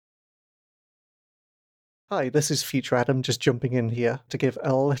Hi, this is Future Adam just jumping in here to give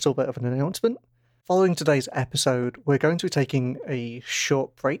a little bit of an announcement. Following today's episode, we're going to be taking a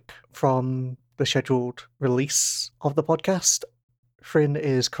short break from the scheduled release of the podcast. Fryn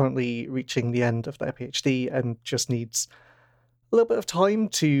is currently reaching the end of their PhD and just needs a little bit of time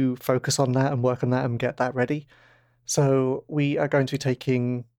to focus on that and work on that and get that ready. So we are going to be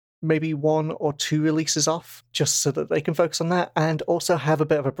taking maybe 1 or 2 releases off just so that they can focus on that and also have a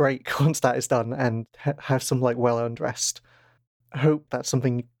bit of a break once that is done and have some well-earned rest. I hope that's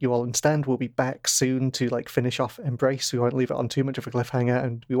something you all understand. We'll be back soon to finish off Embrace. We won't leave it on too much of a cliffhanger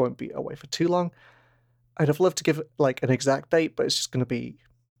and we won't be away for too long. I'd have loved to give an exact date, but it's just going to be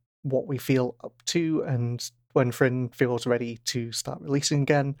what we feel up to and when Fryn feels ready to start releasing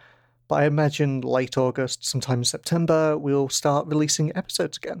again. But I imagine late August, sometime in September, we'll start releasing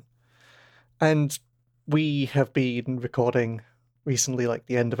episodes again. And we have been recording recently,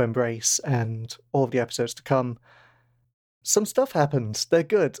 the end of Embrace and all of the episodes to come. Some stuff happened. They're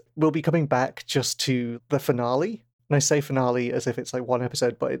good. We'll be coming back just to the finale. And I say finale as if it's one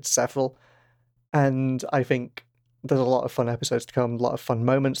episode, but it's several. And I think there's a lot of fun episodes to come, a lot of fun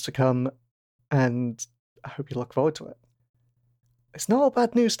moments to come, and I hope you look forward to it. It's not all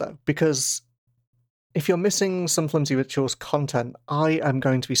bad news, though, because if you're missing some Flimsy Rituals content, I am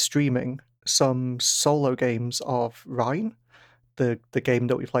going to be streaming some solo games of Rhine, the game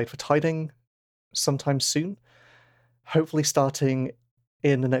that we played for Tiding, sometime soon. Hopefully starting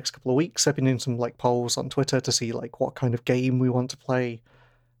in the next couple of weeks. I've been doing some polls on Twitter to see what kind of game we want to play.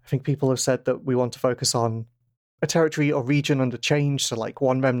 I think people have said that we want to focus on a territory or region under change, so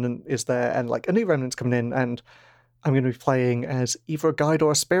one remnant is there and a new remnant's coming in, and I'm going to be playing as either a guide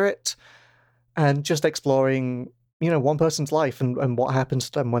or a spirit and just exploring one person's life and what happens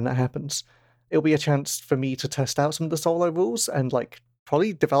to them when that happens. It'll be a chance for me to test out some of the solo rules and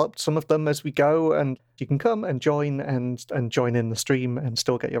probably develop some of them as we go, and you can come and join and join in the stream and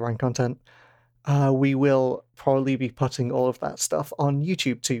still get your Rhine content. We will probably be putting all of that stuff on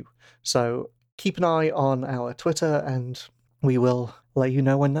YouTube too, so keep an eye on our Twitter and we will let you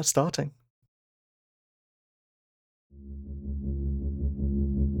know when that's starting.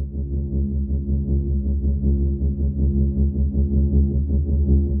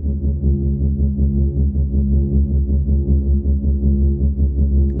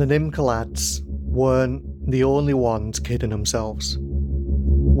 The Nimka lads weren't the only ones kidding themselves.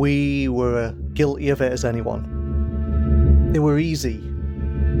 We were guilty of it as anyone. They were easy,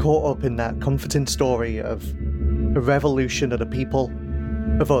 caught up in that comforting story of a revolution of the people,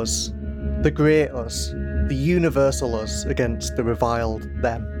 of us, the great us, the universal us against the reviled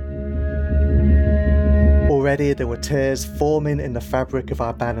them. Already there were tears forming in the fabric of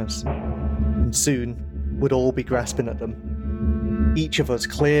our banners, and soon we'd all be grasping at them. Each of us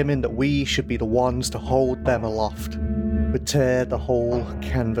claiming that we should be the ones to hold them aloft, would tear the whole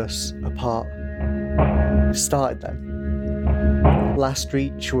canvas apart. We started then. Last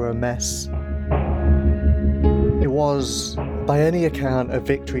reach were a mess. It was, by any account, a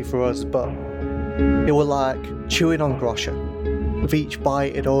victory for us, but it was like chewing on grosher. With each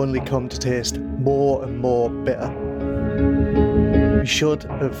bite it only come to taste more and more bitter. We should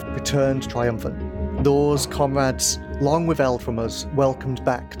have returned triumphant. Those comrades, long withheld from us, welcomed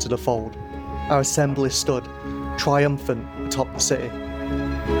back to the fold. Our assembly stood, triumphant atop the city,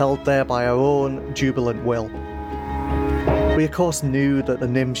 held there by our own jubilant will. We of course knew that the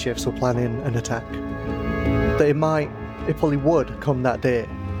Nim shifts were planning an attack. That it probably would come that day.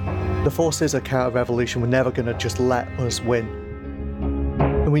 The forces of counter-revolution were never going to just let us win.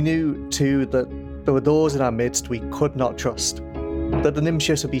 And we knew too that there were those in our midst we could not trust. That the Nim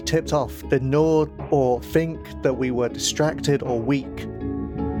shifts would be tipped off, they'd know or think that we were distracted or weak.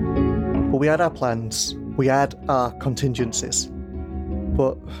 But we had our plans, we had our contingencies.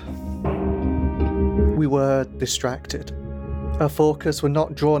 But we were distracted. Our focus were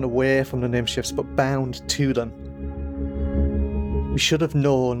not drawn away from the Nim shifts, but bound to them. We should have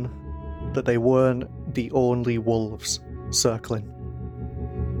known that they weren't the only wolves circling.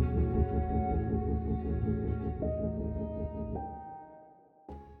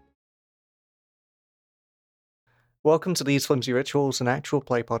 Welcome to These Flimsy Rituals, an actual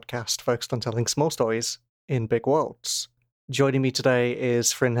play podcast focused on telling small stories in big worlds. Joining me today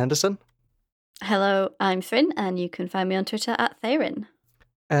is Fryn Henderson. Hello, I'm Fryn, and you can find me on Twitter at Therin.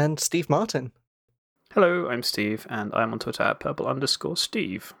 And Steve Martin. Hello, I'm Steve, and I'm on Twitter at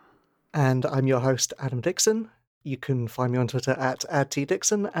purple_Steve. And I'm your host, Adam Dixon. You can find me on Twitter at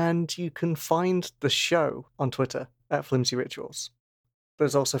 @TDixon, and you can find the show on Twitter at Flimsy Rituals.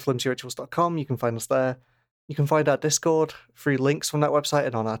 There's also flimsyrituals.com, you can find us there. You can find our Discord through links from that website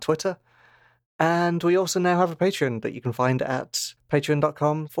and on our Twitter. And we also now have a Patreon that you can find at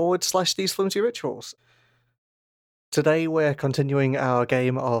patreon.com/These Flimsy Rituals. Today we're continuing our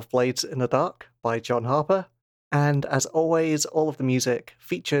game of Blades in the Dark by John Harper. And as always, all of the music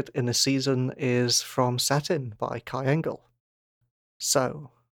featured in this season is from Satin by Kai Engel. So,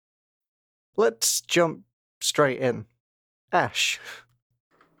 let's jump straight in. Ash.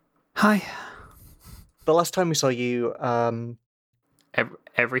 Hi. The last time we saw you,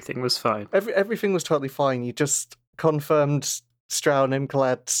 Everything was fine. everything was totally fine. You just confirmed Strauss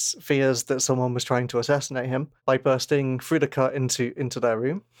Imcalad's fears that someone was trying to assassinate him by bursting through the cut into their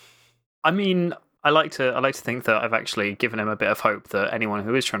room. I mean, I like to think that I've actually given him a bit of hope that anyone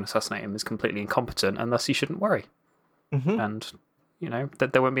who is trying to assassinate him is completely incompetent, and thus he shouldn't worry. Mm-hmm. And,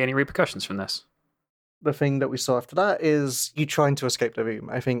 that there won't be any repercussions from this. The thing that we saw after that is you trying to escape the room.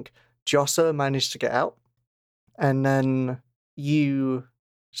 I think Jossa managed to get out, and then you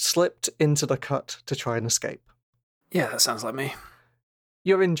slipped into the cut to try and escape. Yeah, that sounds like me.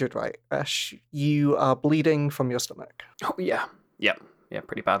 You're injured, right, Ash? You are bleeding from your stomach. Oh, yeah. Yeah,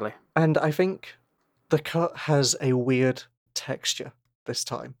 pretty badly. And I think the cut has a weird texture this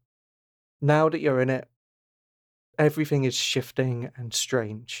time. Now that you're in it, everything is shifting and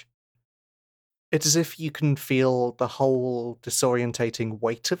strange. It's as if you can feel the whole disorientating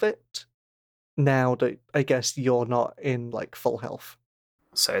weight of it, now that I guess you're not in, full health.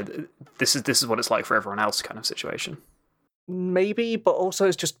 So this is what it's like for everyone else kind of situation. Maybe, but also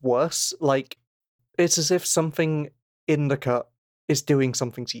it's just worse. It's as if something in the cut is doing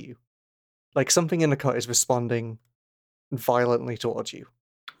something to you. Something in the cut is responding violently towards you.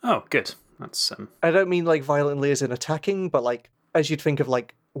 Oh, good. That's I don't mean violently as in attacking, but as you'd think of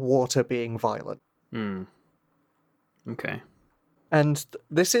water being violent. Okay. And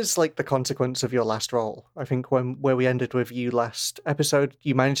this is the consequence of your last roll. I think where we ended with you last episode,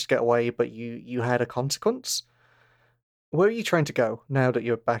 you managed to get away, but you had a consequence. Where are you trying to go now that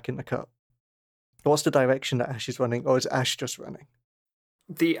you're back in the cut? What's the direction that Ash is running, or is Ash just running?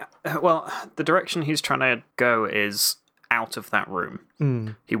 The direction he's trying to go is out of that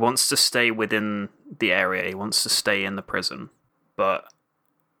room. He wants to stay within the area. He wants to stay in the prison. But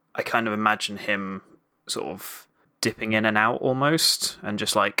I kind of imagine him sort of dipping in and out almost, and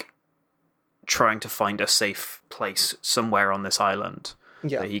just trying to find a safe place somewhere on this island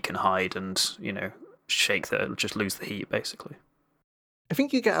that he can hide and, just lose the heat, basically. I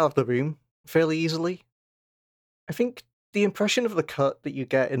think you get out of the room fairly easily. I think the impression of the cut that you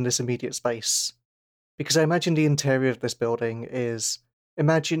get in this immediate space, because I imagine the interior of this building is,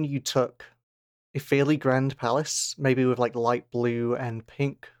 imagine you took a fairly grand palace, maybe with light blue and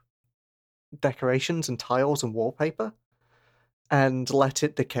pink decorations and tiles and wallpaper, and let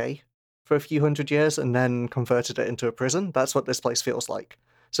it decay for a few hundred years and then converted it into a prison. That's what this place feels like.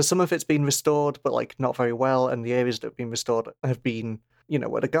 So some of it's been restored, but not very well, and the areas that have been restored have been,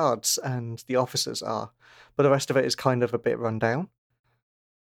 where the guards and the officers are. But the rest of it is kind of a bit run down.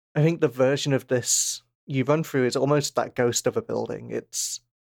 I think the version of this you run through is almost that ghost of a building. It's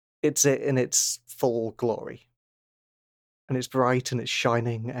it in its full glory. And it's bright and it's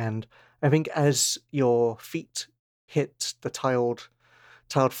shining, and I think as your feet hit the tiled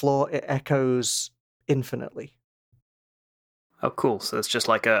floor, it echoes infinitely. Oh, cool. So it's just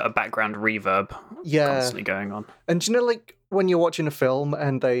a background reverb constantly going on. And do you know, when you're watching a film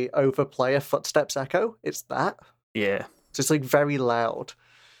and they overplay a footsteps echo? It's that. Yeah. So it's very loud.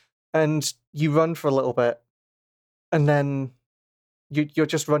 And you run for a little bit, and then you're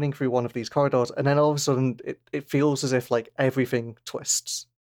just running through one of these corridors, and then all of a sudden it feels as if everything twists.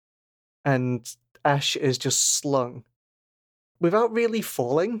 And Ash is just slung. Without really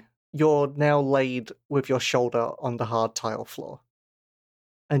falling, you're now laid with your shoulder on the hard tile floor.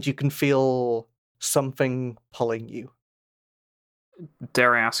 And you can feel something pulling you.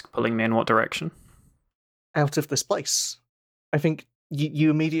 Dare I ask, pulling me in what direction? Out of this place. I think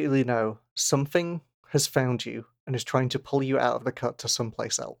you immediately know something has found you and is trying to pull you out of the cut to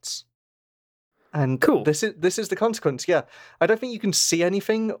someplace else. And cool. This is the consequence, yeah. I don't think you can see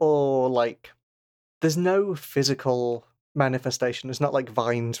anything, or there's no physical manifestation. It's not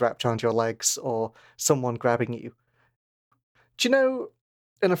vines wrapped around your legs or someone grabbing you. Do you know,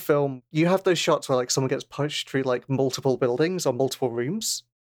 in a film, you have those shots where someone gets pushed through multiple buildings or multiple rooms,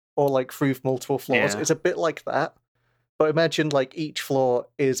 or through multiple floors? Yeah. It's a bit like that. But imagine each floor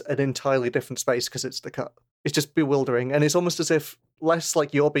is an entirely different space because it's the cut. It's just bewildering, and it's almost as if less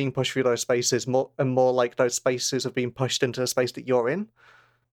you're being pushed through those spaces, more those spaces have been pushed into the space that you're in.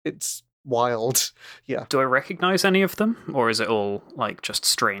 It's wild, yeah. Do I recognize any of them, or is it all just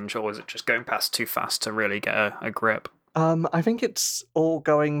strange, or is it just going past too fast to really get a grip? I think it's all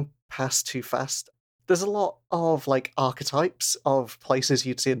going pass too fast. There's a lot of like archetypes of places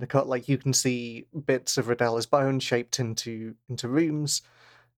you'd see in the cut. Like you can see bits of Redella's bone shaped into rooms.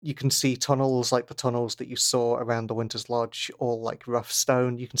 You can see tunnels like the tunnels that you saw around the Winter's Lodge, all like rough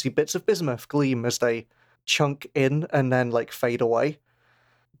stone. You can see bits of bismuth gleam as they chunk in and then like fade away.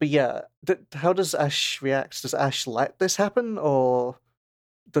 But yeah, how does Ash react? Does Ash let this happen, or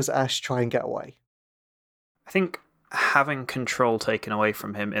does Ash try and get away? I think having control taken away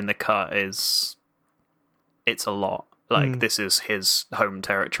from him in the cut it's a lot. Like this is his home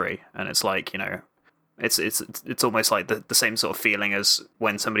territory, and it's like, you know, it's almost like the same sort of feeling as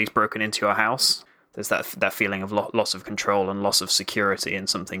when somebody's broken into your house. There's that feeling of loss of control and loss of security in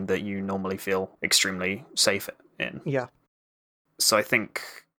something that you normally feel extremely safe in. Yeah. So I think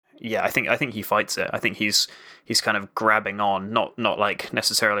he fights it. I think he's kind of grabbing on, not like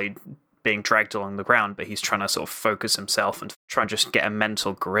necessarily being dragged along the ground, but he's trying to sort of focus himself and try and just get a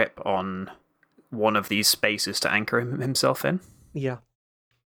mental grip on one of these spaces to anchor himself in. Yeah.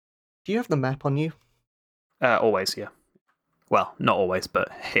 Do you have the map on you? Always, yeah. Well, not always,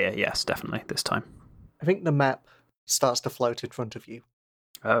 but here, yes, definitely, this time. I think the map starts to float in front of you.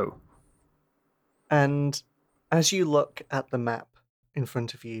 Oh. And as you look at the map in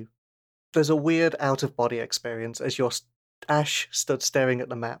front of you, there's a weird out-of-body experience as your Ash stood staring at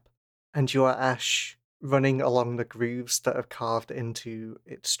the map, and you are Ash running along the grooves that are carved into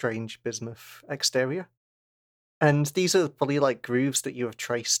its strange bismuth exterior. And these are probably like grooves that you have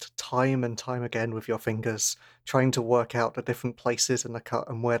traced time and time again with your fingers, trying to work out the different places in the cut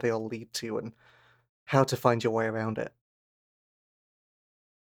and where they all lead to and how to find your way around it.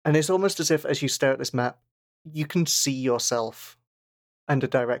 And it's almost as if, as you stare at this map, you can see yourself and the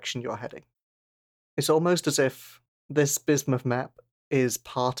direction you're heading. It's almost as if this bismuth map is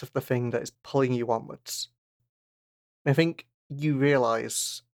part of the thing that is pulling you onwards. I think you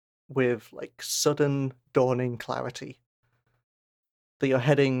realise with like sudden dawning clarity that you're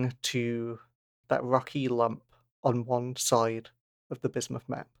heading to that rocky lump on one side of the bismuth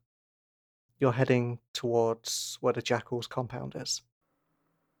map. You're heading towards where the Jackal's compound is.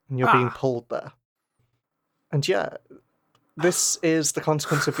 And you're being pulled there. And yeah, this is the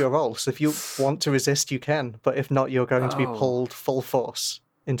consequence of your role. So if you want to resist, you can. But if not, you're going to be pulled full force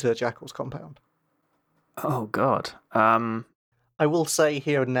into the Jackal's compound. Oh, God. I will say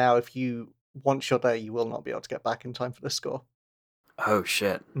here and now, if you once you're there, you will not be able to get back in time for this score. Oh,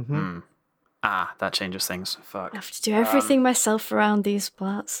 shit. Mm-hmm. That changes things. Fuck. I have to do everything myself around these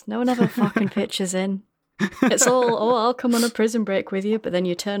parts. No one ever fucking pitches in. It's all, I'll come on a prison break with you, but then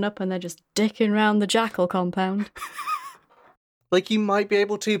you turn up and they're just dicking around the Jackal compound. Like, you might be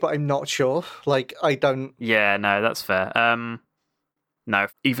able to, but I'm not sure. Like, I don't... Yeah, no, that's fair. No,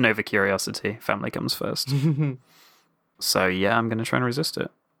 even over curiosity, family comes first. So, yeah, I'm going to try and resist it.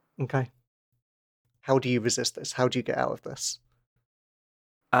 Okay. How do you resist this? How do you get out of this?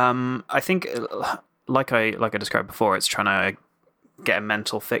 I think, like I described before, it's trying to get a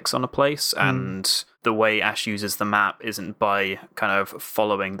mental fix on a place, and the way Ash uses the map isn't by kind of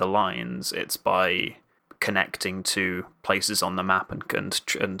following the lines, it's by connecting to places on the map and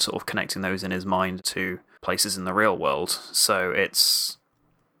sort of connecting those in his mind to places in the real world. So it's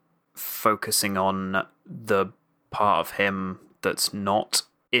focusing on the part of him that's not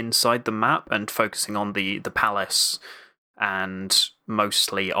inside the map and focusing on the palace and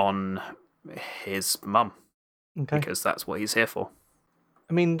mostly on his mum. Okay. Because that's what he's here for.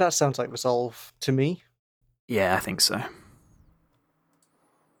 I mean, that sounds like resolve to me. Yeah, I think so.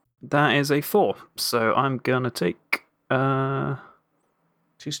 That is a 4, so I'm gonna take 2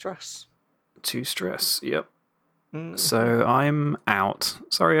 stress. 2 stress, yep. So I'm out.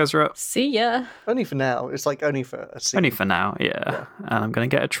 Sorry, Ezra. See ya. Only for now. It's like only for a scene. Only for now, yeah. And I'm gonna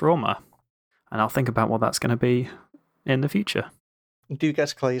get a trauma. And I'll think about what that's gonna be in the future. You do get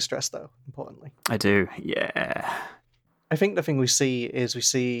to clear your stress, though, importantly. I do, yeah. I think the thing we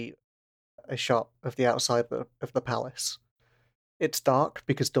see a shot of the outside of the palace. It's dark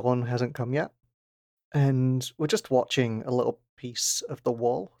because dawn hasn't come yet. And we're just watching a little piece of the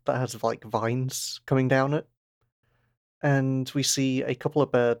wall that has like vines coming down it. And we see a couple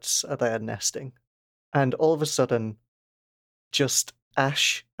of birds are there nesting. And all of a sudden, just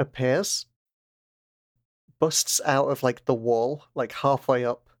Ash appears, busts out of like the wall, like halfway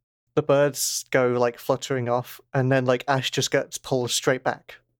up. The birds go like fluttering off, and then like Ash just gets pulled straight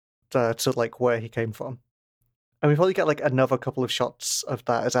back to like where he came from. And we probably get like another couple of shots of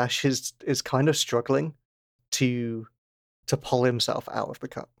that as Ash is kind of struggling to pull himself out of the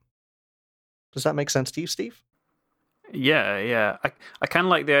cut. Does that make sense to you, Steve? Yeah. I kind of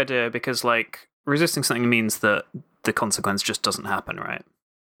like the idea because like resisting something means that the consequence just doesn't happen, right?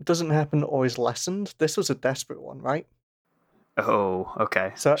 doesn't happen or is lessened. This was a desperate one, right? Oh,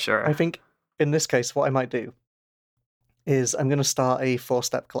 okay. So sure. I think in this case, what I might do is I'm going to start a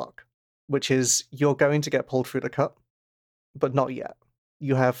 4-step clock, which is you're going to get pulled through the cut, but not yet.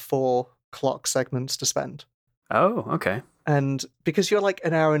 You have 4 clock segments to spend. Oh, okay. And because you're like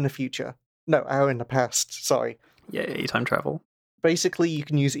an hour in the future, no, hour in the past, sorry. Yay, time travel. Basically, you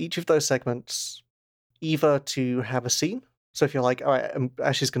can use each of those segments either to have a scene. So if you're like, all right,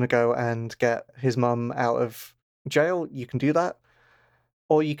 Ash is going to go and get his mum out of jail, you can do that.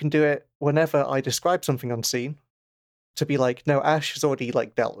 Or you can do it whenever I describe something on scene to be like, no, Ash has already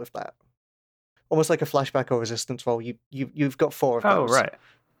like dealt with that. Almost like a flashback or resistance roll. You've got 4 of those. Oh, right.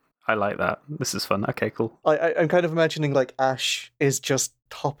 I like that. This is fun. Okay, cool. I'm kind of imagining like Ash is just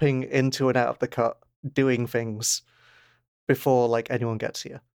hopping into and out of the cut, doing things before like anyone gets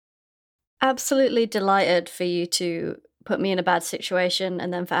here. Absolutely delighted for you to put me in a bad situation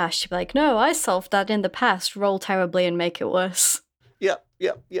and then for Ash to be like, no, I solved that in the past, roll terribly and make it worse. Yep.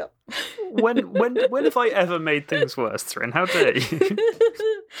 When have I ever made things worse, Thrin? How dare you?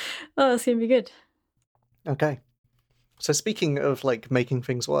 Oh, that's going to be good. Okay. So speaking of like making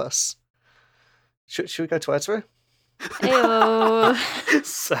things worse, should we go to Ezra? Ayo.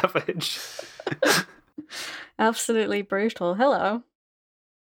 Savage. Absolutely brutal. Hello.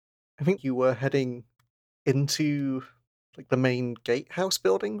 I think you were heading into like the main gatehouse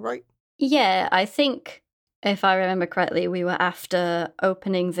building, right? Yeah, I think if I remember correctly, we were after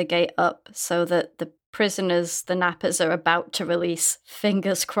opening the gate up so that the prisoners the Nappers are about to release,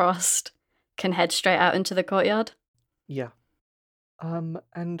 fingers crossed, can head straight out into the courtyard. Yeah.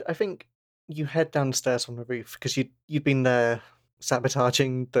 And I think you head downstairs on the roof because you'd been there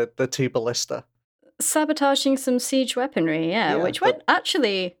sabotaging the 2 ballista. Sabotaging some siege weaponry, yeah, which went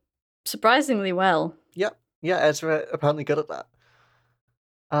actually surprisingly well. Yep. Yeah, Ezra apparently good at that.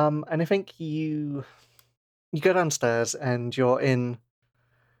 And I think you go downstairs and you're in.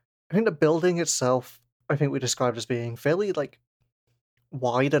 I think the building itself, I think we described as being fairly like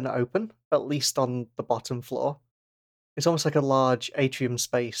wide and open, at least on the bottom floor. It's almost like a large atrium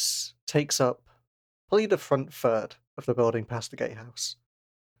space, takes up probably the front third of the building past the gatehouse.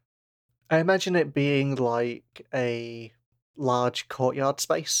 I imagine it being like a large courtyard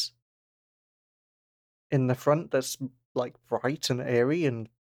space in the front that's like bright and airy and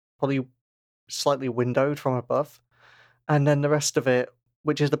probably slightly windowed from above. And then the rest of it,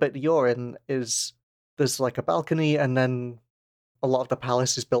 which is the bit that you're in, is there's like a balcony and then a lot of the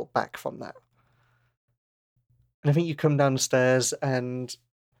palace is built back from that. And I think you come down the stairs and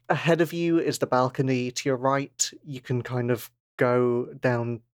ahead of you is the balcony. To your right, you can kind of go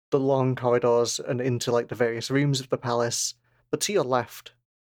down the long corridors and into like the various rooms of the palace. But to your left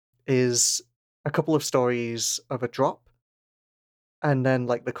is a couple of stories of a drop and then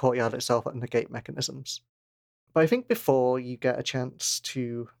like the courtyard itself and the gate mechanisms. But I think before you get a chance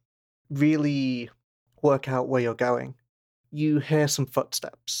to really work out where you're going, you hear some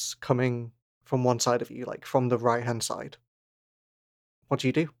footsteps coming from one side of you, like from the right-hand side. What do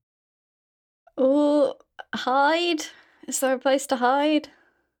you do? Oh, hide? Is there a place to hide?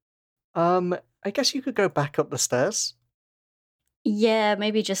 I guess you could go back up the stairs. Yeah,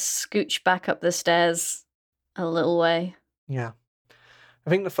 maybe just scooch back up the stairs a little way. Yeah. I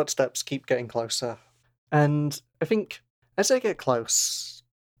think the footsteps keep getting closer. And I think as they get close,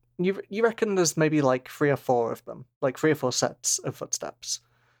 you reckon there's maybe like 3 or 4 of them, like 3 or 4 sets of footsteps.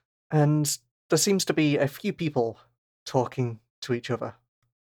 And there seems to be a few people talking to each other.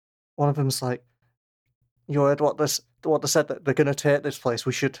 One of them's like, you heard what they said, that they're going to take this place.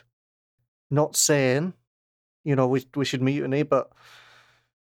 We should, not saying, we should mutiny, but...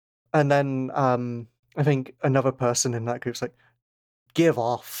 And then I think another person in that group's like, give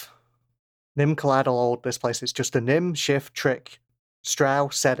off. Nim Clad will hold this place. It's just a Nim shift trick.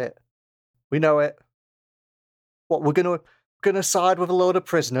 Strauss said it. We know it. What, we're gonna side with a load of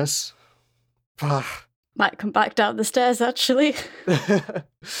prisoners? Might come back down the stairs, actually.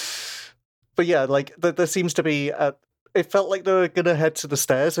 But yeah, like, there seems to be... it felt like they were gonna head to the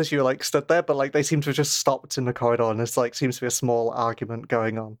stairs as you, like, stood there, but, like, they seem to have just stopped in the corridor, and there's, like, seems to be a small argument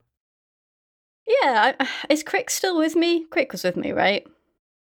going on. Yeah, is Crick still with me? Crick was with me, right?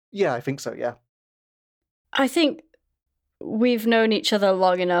 Yeah, I think so, yeah. I think we've known each other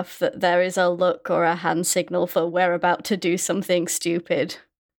long enough that there is a look or a hand signal for we're about to do something stupid.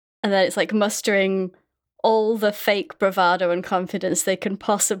 And then it's like mustering all the fake bravado and confidence they can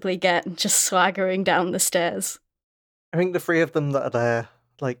possibly get and just swaggering down the stairs. I think the 3 of them that are there,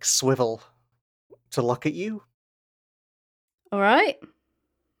 like, swivel to look at you. Alright.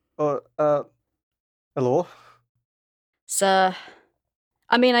 Hello? Sir,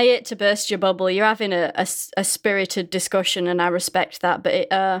 I mean, I hate to burst your bubble. You're having a spirited discussion, and I respect that, but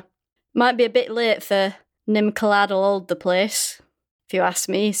it might be a bit late for Nimcalad will hold the place, if you ask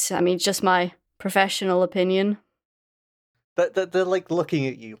me. So, I mean, just my professional opinion. They're like looking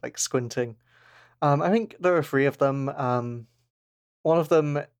at you, like squinting. I think there are 3 of them. One of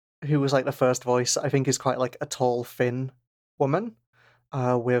them, who was like the first voice, I think is quite like a tall, thin woman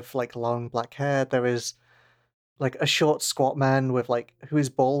with like long black hair. There is like a short, squat man with like who is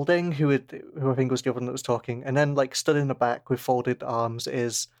balding, who I think was the other one that was talking, and then like stood in the back with folded arms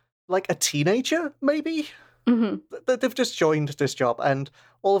is like a teenager, maybe. Mm-hmm. They've just joined this job, and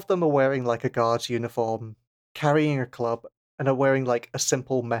all of them are wearing like a guard's uniform, carrying a club, and are wearing like a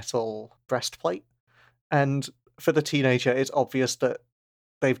simple metal breastplate. And for the teenager, it's obvious that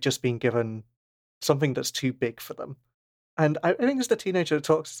they've just been given something that's too big for them. And I think as the teenager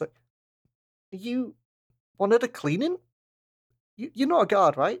talks, it's like, you wanted a cleaning? You're not a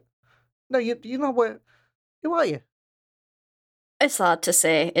guard, right? No, you're not where... Who are you? It's hard to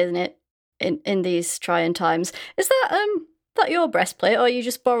say, isn't it, in these trying times. Is that your breastplate, or you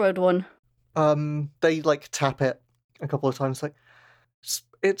just borrowed one? They, like, tap it a couple of times, like,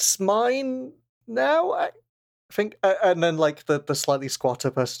 it's mine now, I think. And then, like, the slightly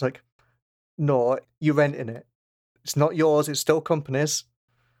squatter person's like, no, you're renting it. It's not yours, it's still company's.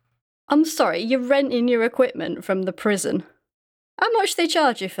 I'm sorry, you're renting your equipment from the prison. How much they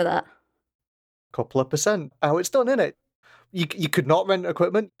charge you for that? Couple of %. How it's done, innit? You could not rent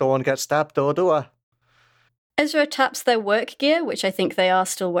equipment. Don't want to get stabbed, do I? Ezra taps their work gear, which I think they are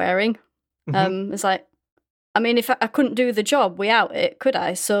still wearing. Mm-hmm. It's like, I mean, if I couldn't do the job without it, could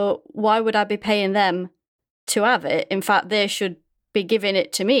I? So why would I be paying them to have it? In fact, they should be giving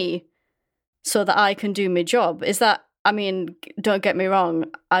it to me so that I can do my job. Is that, I mean, don't get me wrong,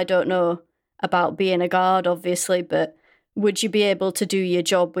 I don't know about being a guard, obviously, but would you be able to do your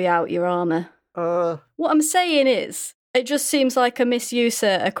job without your armour? What I'm saying is, it just seems like a misuse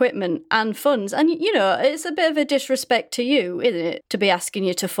of equipment and funds. And, you know, it's a bit of a disrespect to you, isn't it, to be asking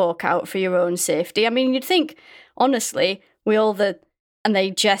you to fork out for your own safety. I mean, you'd think, honestly, and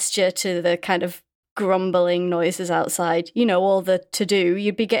they gesture to the kind of grumbling noises outside, you know, all the to-do,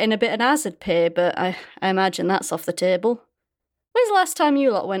 you'd be getting a bit of hazard pay, but I imagine that's off the table. When's the last time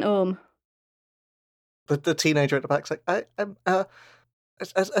you lot went home? The teenager at the back's like, I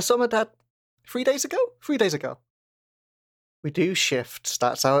saw my dad 3 days ago? 3 days ago. We do shifts,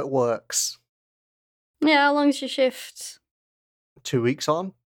 that's how it works. Yeah, how long's your shift? 2 weeks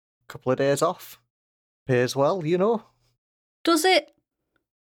on, couple of days off. Pays well, you know. Does it?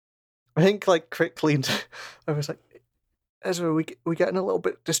 I think, like, quickly, I was like, Ezra, we getting a little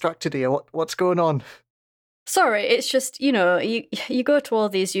bit distracted here. What's going on? Sorry, it's just, you know, you go to all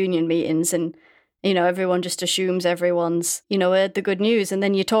these union meetings and, you know, everyone just assumes everyone's, you know, heard the good news, and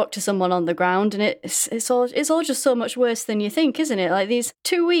then you talk to someone on the ground and it's all just so much worse than you think, isn't it? Like these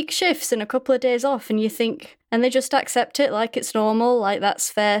 2-week shifts and a couple of days off, and you think, and they just accept it like it's normal, like that's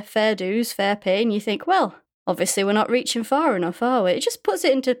fair dues, fair pay, and you think, well, obviously we're not reaching far enough, are we? It just puts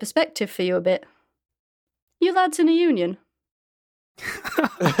it into perspective for you a bit. You lads in a union?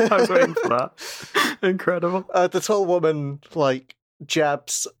 I was waiting for that. Incredible. The tall woman, like,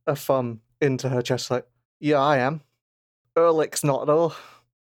 jabs a thumb into her chest, like, yeah, I am. Ehrlich's not, though.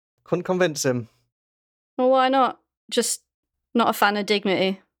 Couldn't convince him. Well, why not? Just not a fan of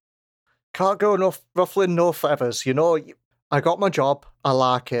dignity. Can't go ruffling no feathers, you know. I got my job, I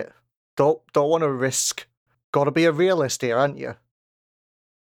like it. Don't want to risk. Gotta be a realist here, aren't you?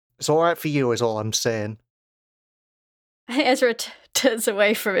 It's alright for you, is all I'm saying. Ezra turns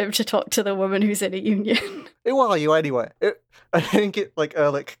away from him to talk to the woman who's in a union. Who are you, anyway? I think it, like,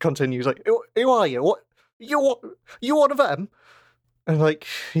 Ehrlich continues, like, who are you? What? You one of them? And, like,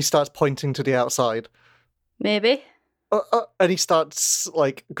 he starts pointing to the outside. Maybe. And he starts,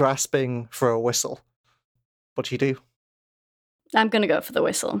 like, grasping for a whistle. What do you do? I'm gonna go for the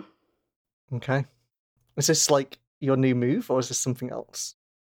whistle. Okay. Is this, like, your new move, or is this something else?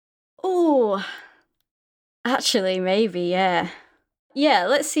 Oh, actually, maybe, yeah. Yeah,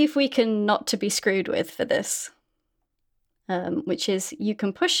 let's see if we can not to be screwed with for this. Which is, you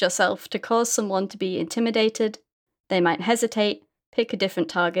can push yourself to cause someone to be intimidated, they might hesitate, pick a different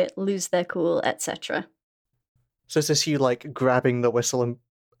target, lose their cool, etc. So is this you, like, grabbing the whistle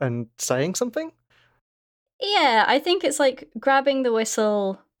and saying something? Yeah, I think it's like grabbing the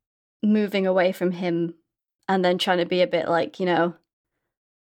whistle, moving away from him, and then trying to be a bit like, you know,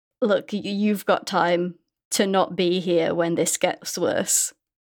 look, you've got time to not be here when this gets worse.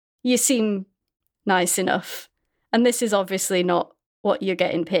 You seem nice enough, and this is obviously not what you're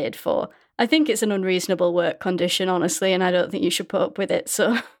getting paid for. I think it's an unreasonable work condition, honestly, and I don't think you should put up with it,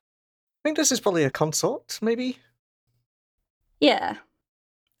 so... I think this is probably a consort, maybe? Yeah.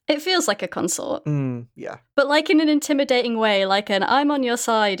 It feels like a consort. Yeah. But like in an intimidating way, like an I'm on your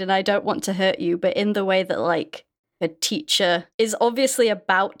side and I don't want to hurt you, but in the way that like a teacher is obviously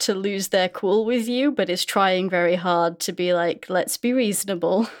about to lose their cool with you, but is trying very hard to be like, let's be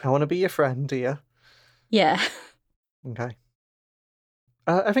reasonable. I want to be your friend, dear. Yeah. Okay.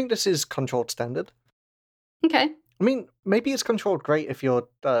 I think this is controlled standard. Okay. I mean, maybe it's controlled great if you're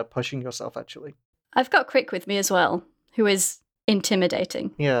pushing yourself, actually. I've got Crick with me as well, who is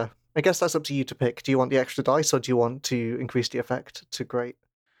intimidating. Yeah. I guess that's up to you to pick. Do you want the extra dice, or do you want to increase the effect to great?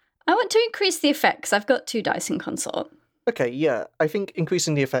 I want to increase the effect, because I've got 2 dice in consort. Okay, yeah. I think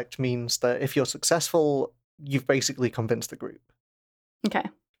increasing the effect means that if you're successful, you've basically convinced the group. Okay.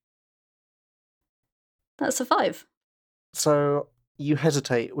 That's a 5. So you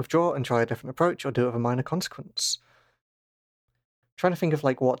hesitate, withdraw, and try a different approach, or do it with a minor consequence. Trying to think of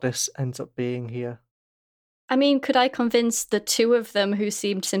like what this ends up being here. I mean, could I convince the 2 of them who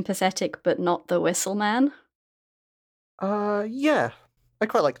seemed sympathetic but not the whistle man? Yeah. I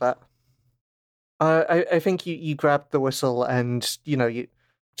quite like that. I think you grab the whistle and, you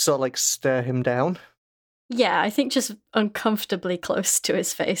sort of like stare him down. Yeah, I think just uncomfortably close to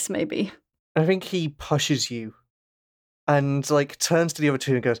his face, maybe. I think he pushes you and like turns to the other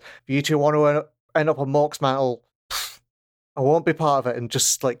 2 and goes, if you 2 want to end up on Mork's mantle, I won't be part of it, and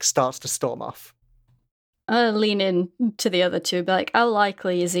just like starts to storm off. I'll lean in to the other 2, be like, how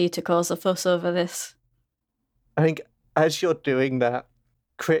likely is he to cause a fuss over this? I think as you're doing that,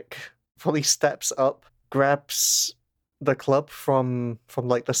 Crick probably steps up, grabs the club from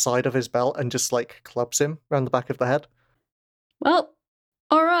like the side of his belt and just like clubs him around the back of the head. Well,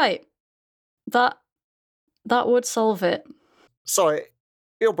 all right. That would solve it. Sorry,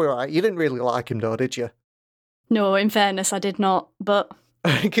 you'll be right. You didn't really like him though, did you? No, in fairness, I did not, but...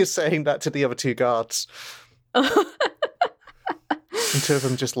 I think you're saying that to the other 2 guards. And 2 of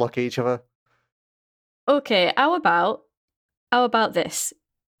them just look at each other. Okay, how about this?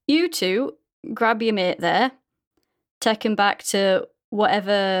 You 2 grab your mate there, take him back to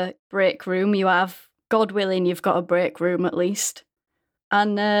whatever break room you have. God willing, you've got a break room at least.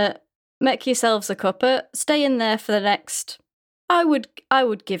 And make yourselves a cuppa. Stay in there for the next... I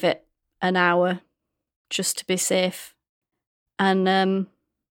would give it an hour, just to be safe. And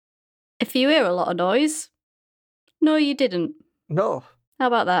if you hear a lot of noise... No, you didn't. No. How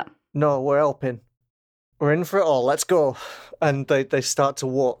about that? No, we're helping. We're in for it all. Let's go. And they start to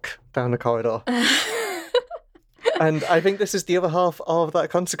walk down the corridor. And I think this is the other half of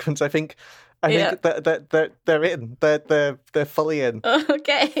that consequence. I think that they're in. They're fully in.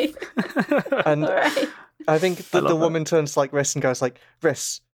 Okay. And all right. I think the woman turns to like Riss and goes like,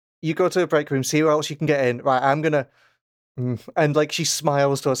 Riss, you go to the break room, see who else you can get in. Right, I'm gonna... And like she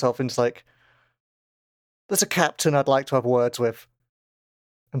smiles to herself and is like, there's a captain I'd like to have words with.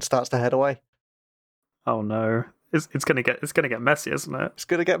 And starts to head away. Oh no. It's gonna get messy, isn't it? It's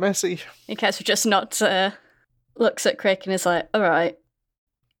gonna get messy. Ikesu just nods, looks at Crick and is like, all right,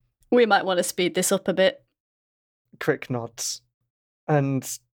 we might want to speed this up a bit. Crick nods. And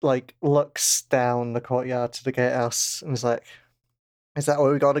like looks down the courtyard to the gatehouse and is like, is that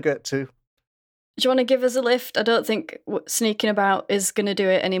where we gotta get to? Do you want to give us a lift? I don't think sneaking about is going to do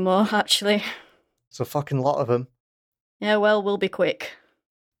it anymore, actually. It's a fucking lot of them. Yeah, well, we'll be quick.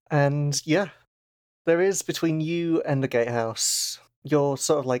 And yeah, there is between you and the gatehouse, you're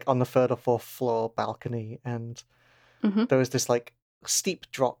sort of like on the 3rd or 4th floor balcony, and there is this like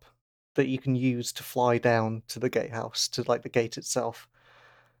steep drop that you can use to fly down to the gatehouse, to like the gate itself.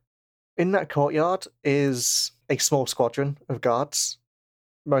 In that courtyard is a small squadron of guards,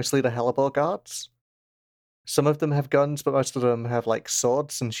 mostly the Hellebore guards. Some of them have guns, but most of them have like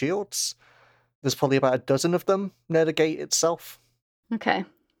swords and shields. There's probably about a dozen of them near the gate itself. Okay.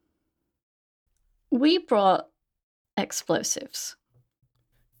 We brought explosives.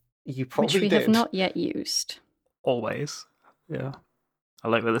 You probably which we did. have not yet used. Always. Yeah. I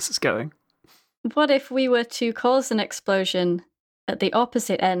like where this is going. What if we were to cause an explosion at the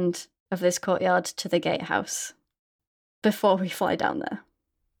opposite end of this courtyard to the gatehouse before we fly down there?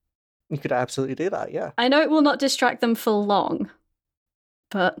 You could absolutely do that, yeah. I know it will not distract them for long,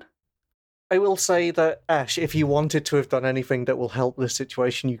 but... I will say that, Ash, if you wanted to have done anything that will help this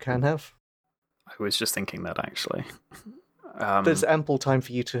situation, you can have. I was just thinking that, actually. There's ample time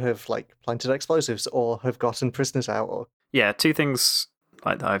for you to have, like, planted explosives or have gotten prisoners out. Or... Yeah, 2 things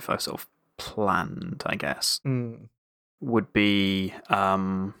like that I've sort of planned, I guess, would be,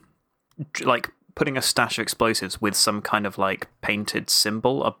 like, putting a stash of explosives with some kind of like painted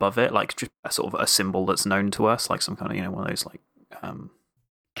symbol above it, like just a sort of a symbol that's known to us, like some kind of, one of those like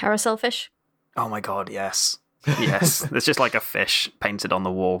carousel fish. Oh my god, yes. Yes. There's just like a fish painted on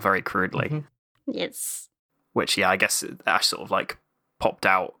the wall very crudely. Mm-hmm. Yes. Which, I guess Ash sort of like popped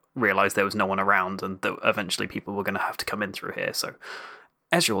out, realised there was no one around, and that eventually people were going to have to come in through here. So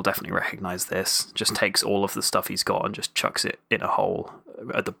Ezra will definitely recognise this, just takes all of the stuff he's got and just chucks it in a hole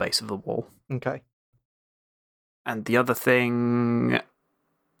at the base of the wall. Okay. And the other thing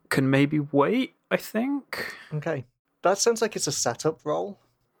can maybe wait, I think. Okay. That sounds like it's a setup roll.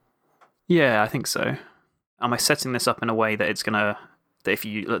 Yeah, I think so. Am I setting this up in a way that it's gonna that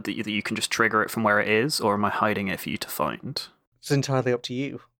you can just trigger it from where it is, or am I hiding it for you to find? It's entirely up to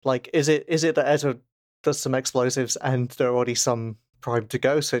you. Like, is it that Ezra does some explosives and there are already some primed to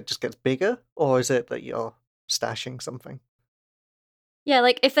go, so it just gets bigger, or is it that you're stashing something? Yeah,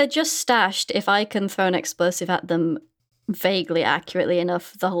 like if they're just stashed, if I can throw an explosive at them vaguely accurately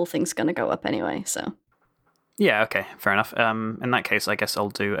enough, the whole thing's going to go up anyway. So. Yeah. Okay. Fair enough. In that case, I guess I'll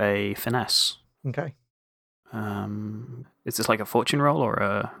do a finesse. Okay. Is this like a fortune roll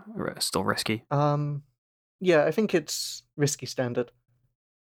or still risky? Yeah, I think it's risky standard.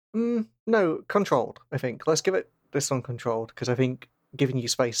 No, controlled, I think. Let's give it this one controlled, because I think giving you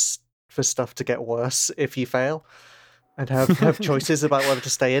space for stuff to get worse if you fail and have choices about whether to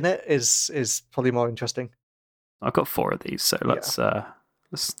stay in it is probably more interesting. I've got 4 of these, so let's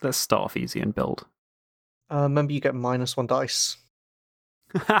start off easy and build. Remember, you get -1 dice.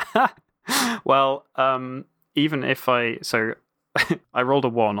 Well, even if I rolled a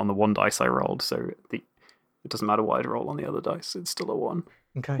 1 on the 1 dice I rolled, so it doesn't matter what I'd roll on the other dice, it's still a 1.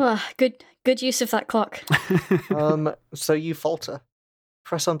 Okay. Oh, good use of that clock. So you falter.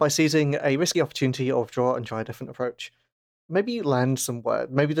 Press on by seizing a risky opportunity or withdraw and try a different approach. Maybe you land somewhere.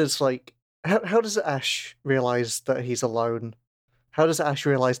 Maybe there's like... How does Ash realise that he's alone? How does Ash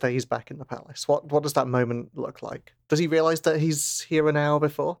realise that he's back in the palace? What does that moment look like? Does he realise that he's here an hour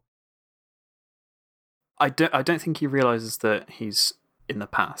before? I don't think he realises that he's in the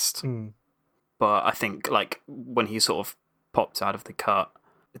past. But I think like when he sort of pops out of the cut,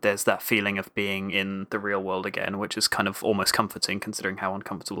 there's that feeling of being in the real world again, which is kind of almost comforting considering how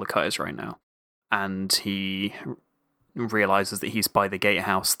uncomfortable the cut is right now. And he realises that he's by the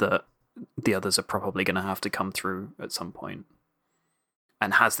gatehouse that the others are probably going to have to come through at some point.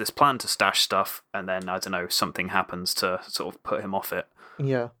 And has this plan to stash stuff, and then, I don't know, something happens to sort of put him off it.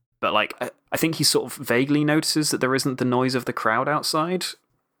 Yeah. But like, I think he sort of vaguely notices that there isn't the noise of the crowd outside,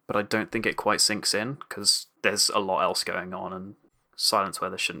 but I don't think it quite sinks in, because there's a lot else going on, and silence where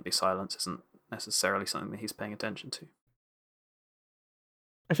there shouldn't be silence isn't necessarily something that he's paying attention to.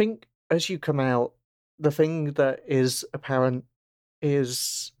 I think as you come out, the thing that is apparent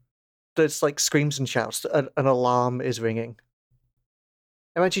is there's like screams and shouts. An alarm is ringing.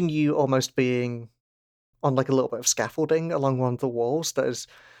 Imagine you almost being on like a little bit of scaffolding along one of the walls. There's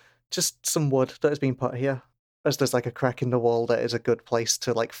just some wood that has been put here, as there's like a crack in the wall that is a good place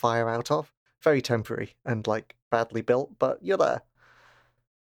to like fire out of. Very temporary and like badly built, but you're there.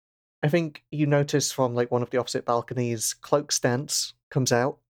 I think you notice from like one of the opposite balconies, Cloak Stance comes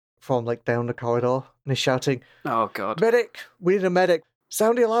out from like down the corridor and is shouting, "Oh god. Medic! We need a medic!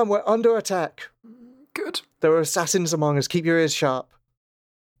 Sound the alarm, we're under attack!" Good. There are assassins among us, keep your ears sharp.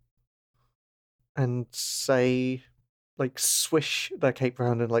 And say, like, swish their cape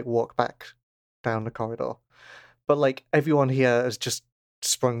round and like walk back down the corridor. But like everyone here has just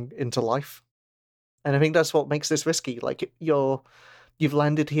sprung into life. And I think that's what makes this risky. Like you've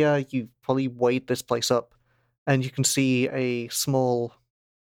landed here, you've probably weighed this place up, and you can see a small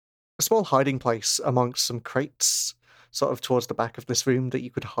hiding place amongst some crates, sort of towards the back of this room that you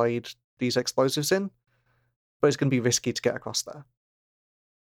could hide these explosives in. But it's going to be risky to get across there.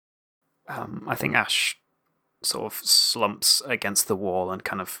 I think Ash sort of slumps against the wall and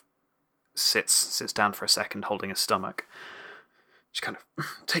kind of sits down for a second, holding his stomach. Just kind of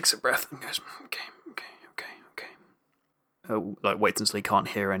takes a breath and goes, okay. Like waits until he can't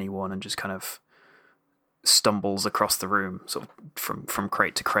hear anyone and just kind of stumbles across the room, sort of from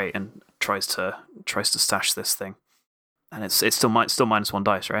crate to crate, and tries to stash this thing. And it's still -1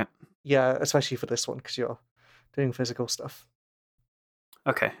 dice, right? Yeah, especially for this one because you're doing physical stuff.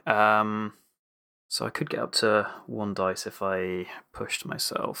 Okay. So I could get up to 1 dice if I pushed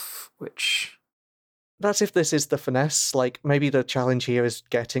myself, which... That's if this is the finesse. Like, maybe the challenge here is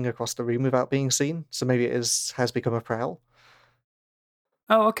getting across the room without being seen, so maybe it has become a prowl.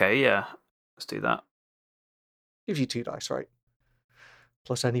 Oh, okay, yeah. Let's do that. Gives you 2 dice, right?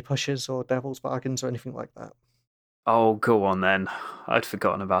 Plus any pushes or devil's bargains or anything like that. Oh, go on then. I'd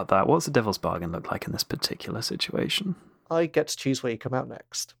forgotten about that. What's the Devil's Bargain look like in this particular situation? I get to choose where you come out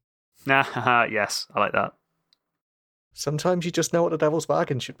next. Yes, I like that. Sometimes you just know what the Devil's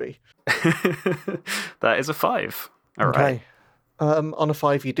Bargain should be. That is a 5. All right. On a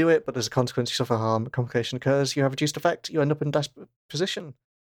 5, you do it, but as a consequence, you suffer harm. A complication occurs. You have reduced effect. You end up in a desperate position.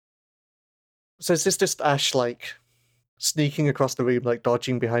 So is this just Ash, like, sneaking across the room, like,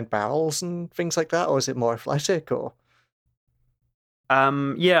 dodging behind barrels and things like that? Or is it more athletic, or...?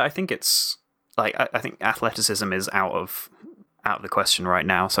 Yeah, I think it's... like I think athleticism is out of the question right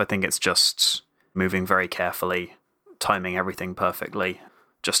now, so I think it's just moving very carefully, timing everything perfectly,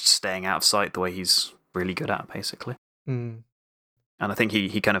 just staying out of sight the way he's really good at, basically. Mm. And I think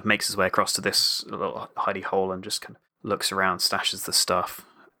he kind of makes his way across to this little hidey hole and just kind of looks around, stashes the stuff,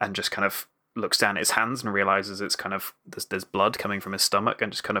 and just kind of looks down at his hands and realizes it's kind of there's blood coming from his stomach,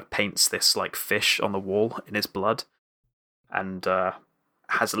 and just kind of paints this like fish on the wall in his blood, and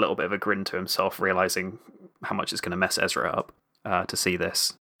has a little bit of a grin to himself, realizing how much it's going to mess Ezra up to see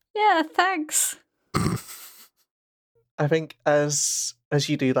this. Yeah, thanks. I think as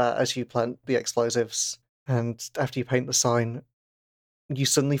you do that, as you plant the explosives, and after you paint the sign, you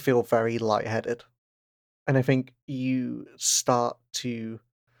suddenly feel very lightheaded. And I think you start to...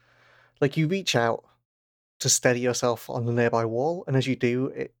 like, you reach out to steady yourself on the nearby wall, and as you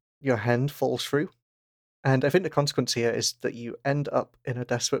do, your hand falls through. And I think the consequence here is that you end up in a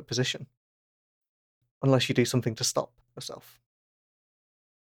desperate position. Unless you do something to stop yourself.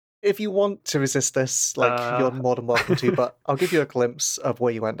 If you want to resist this, you're more than welcome to, but I'll give you a glimpse of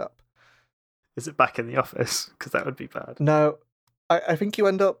where you end up. Is it back in the office? Because that would be bad. No, I think you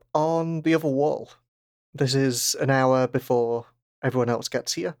end up on the other wall. This is an hour before everyone else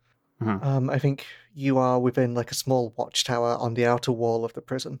gets here. Mm-hmm. I think you are within like a small watchtower on the outer wall of the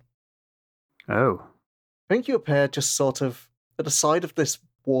prison. Oh. I think you appear just sort of at the side of this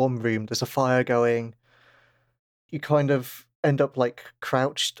warm room. There's a fire going. You kind of end up like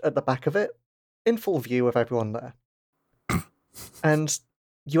crouched at the back of it, in full view of everyone there. And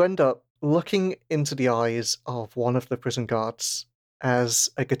you end up looking into the eyes of one of the prison guards as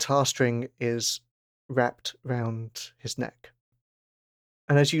a guitar string is wrapped round his neck.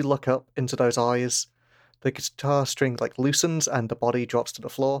 And as you look up into those eyes, the guitar string like loosens and the body drops to the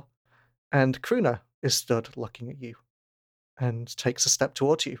floor, and Kruna is stood looking at you and takes a step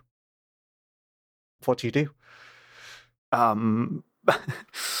towards you. What do you do? Do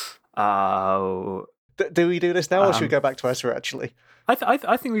we do this now, or should we go back to Ezra? Actually,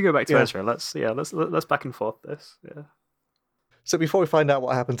 I think we go back to Ezra. Let's back and forth this. Yeah. So before we find out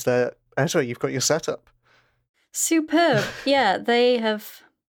what happens there, Ezra, you've got your setup. Superb. Yeah, they have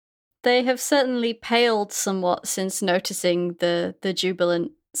certainly paled somewhat since noticing the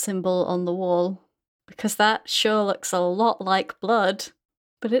jubilant symbol on the wall, because that sure looks a lot like blood,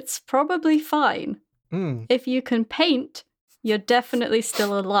 but it's probably fine. If you can paint, you're definitely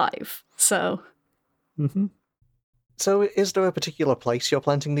still alive. So. Mm-hmm. So is there a particular place you're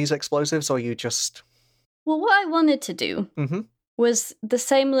planting these explosives, or you just... Well, what I wanted to do was the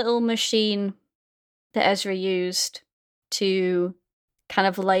same little machine that Ezra used to kind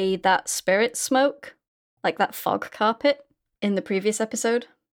of lay that spirit smoke, like that fog carpet in the previous episode.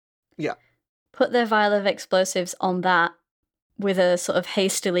 Yeah. Put their vial of explosives on that with a sort of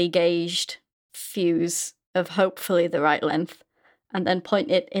hastily gauged fuse of hopefully the right length, and then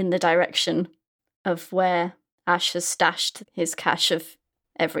point it in the direction of where Ash has stashed his cache of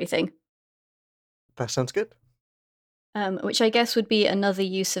everything. That sounds good. Which I guess would be another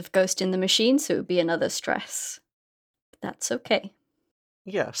use of Ghost in the Machine, so it would be another stress. But that's okay.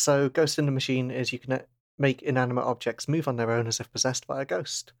 Yeah, so Ghost in the Machine is you can make inanimate objects move on their own as if possessed by a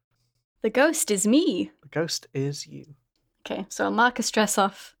ghost. The ghost is me. The ghost is you. Okay, so I'll mark a stress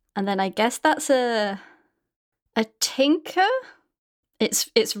off, and then I guess that's a tinker?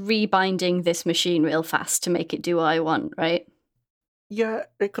 It's rebinding this machine real fast to make it do what I want, right? Yeah,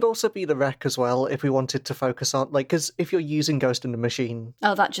 it could also be the wreck as well if we wanted to focus on, like, because if you're using Ghost in the Machine...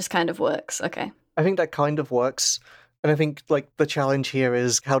 Oh, that just kind of works, okay. I think that kind of works, and I think, like, the challenge here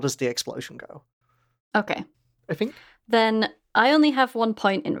is how does the explosion go? Okay. I think... Then I only have 1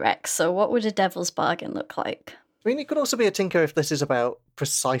 point in wreck, so what would a Devil's Bargain look like? I mean, it could also be a tinker if this is about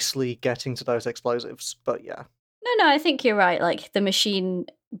precisely getting to those explosives, but yeah. No, I think you're right. Like, the machine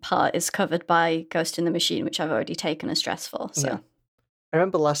part is covered by Ghost in the Machine, which I've already taken a stress for, so... Yeah. I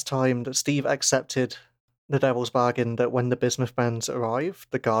remember last time that Steve accepted the Devil's Bargain that when the bismuth bands arrive,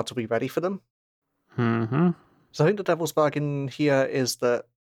 the guards will be ready for them. Mm-hmm. So I think the Devil's Bargain here is that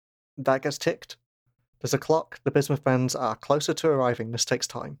gets ticked. There's a clock, the bismuth bands are closer to arriving, this takes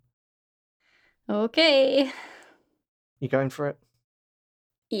time. Okay. You going for it?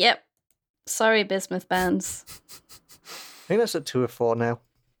 Yep. Sorry, bismuth bands. I think that's at 2 or 4 now.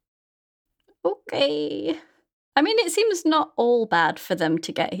 Okay. I mean, it seems not all bad for them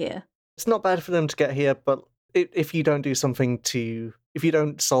to get here. It's not bad for them to get here, but if you don't do something to... If you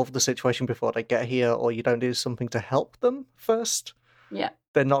don't solve the situation before they get here, or you don't do something to help them first, Yeah.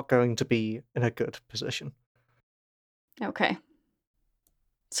 they're not going to be in a good position. Okay.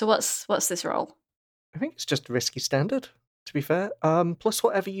 So what's this roll? I think it's just risky standard, to be fair. Plus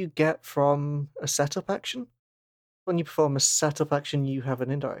whatever you get from a setup action. When you perform a setup action, you have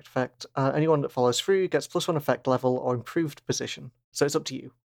an indirect effect. Anyone that follows through gets +1 effect level or improved position. So it's up to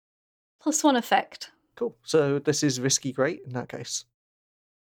you. +1 effect. Cool. So this is risky great in that case.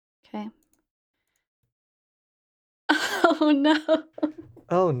 Okay. Oh no.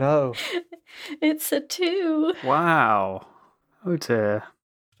 Oh no. It's a 2. Wow. Oh dear.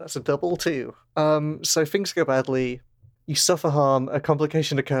 That's a double 2. So things go badly. You suffer harm. A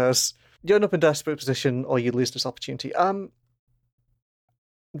complication occurs. You end up in a desperate position, or you lose this opportunity. The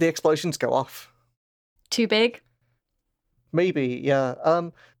explosions go off. Too big? Maybe, yeah.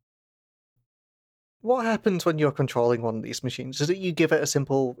 What happens when you're controlling one of these machines? Is it you give it a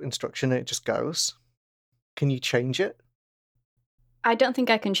simple instruction and it just goes? Can you change it? I don't think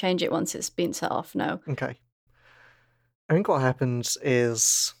I can change it once it's been set off, no. Okay. I think what happens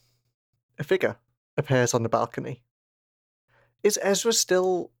is a figure appears on the balcony. Is Ezra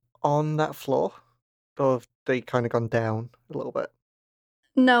still on that floor? Or have they kind of gone down a little bit?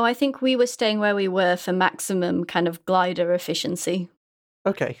 No, I think we were staying where we were for maximum kind of glider efficiency.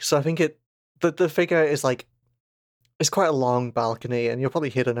 Okay, so I think the figure is like... It's quite a long balcony, and you're probably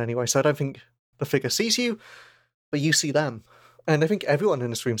hidden anyway, so I don't think the figure sees you, but you see them. And I think everyone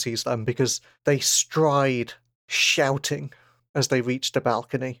in this room sees them, because they stride shouting as they reach the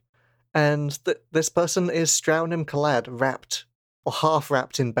balcony. And this person is Straunim Kalad, wrapped, or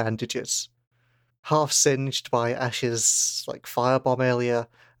half-wrapped in bandages. Half-singed by Ash's, firebomb earlier,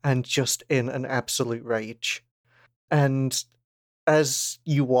 and just in an absolute rage. And as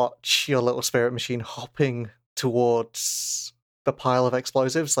you watch your little spirit machine hopping towards the pile of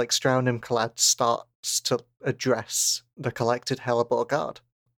explosives, Straunim Kalad starts to address the collected Hellebore Guard.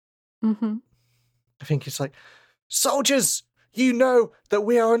 Mm-hmm. I think it's like, soldiers, you know that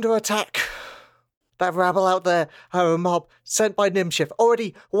we are under attack. That rabble out there are a mob sent by Nimshif.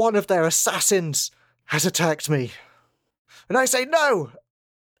 Already one of their assassins has attacked me. And I say no!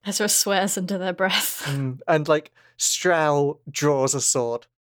 Ezra swears under their breath. And Strau draws a sword.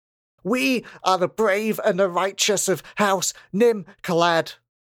 We are the brave and the righteous of House Nim Kalad,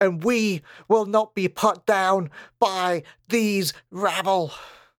 and we will not be put down by these rabble.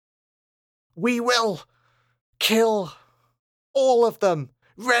 We will kill all of them.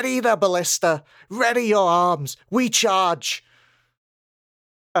 Ready the ballista. Ready your arms. We charge.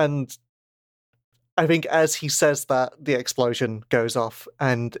 And I think as he says that, the explosion goes off,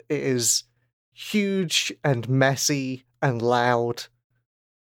 and it is huge and messy and loud.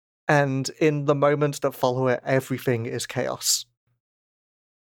 And in the moments that follow it, everything is chaos.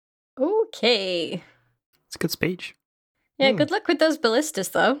 Okay. It's a good speech. Yeah, good luck with those ballistas,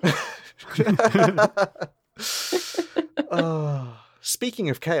 though. Speaking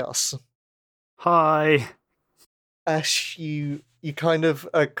of chaos. Hi. Ash, you kind of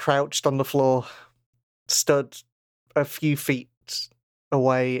are crouched on the floor. Stood a few feet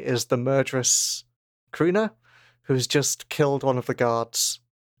away is the murderous Kruna, who's just killed one of the guards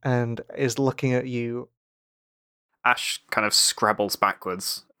and is looking at you. Ash kind of scrabbles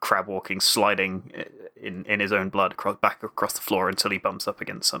backwards, crab walking, sliding in his own blood back across the floor until he bumps up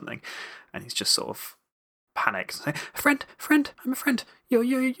against something, and he's just sort of panicked, saying, "Friend, I'm a friend.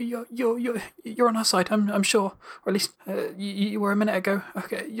 You're on our side. I'm sure, or at least you were a minute ago.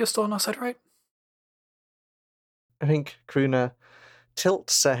 Okay, you're still on our side, right?" I think Kruna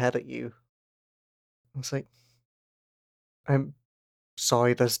tilts her head at you. It's like, I'm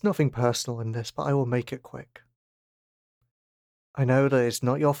sorry, there's nothing personal in this, but I will make it quick. I know that it's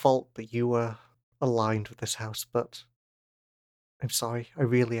not your fault that you were aligned with this house, but I'm sorry, I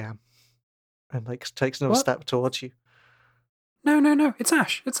really am. And takes another step towards you. No, it's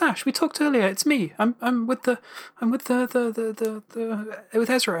Ash. We talked earlier. It's me. I'm with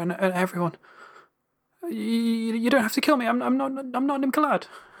Ezra and everyone. You don't have to kill me. I'm not Nim Kalad.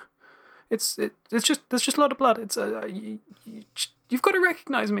 It's just there's just a lot of blood. It's you've got to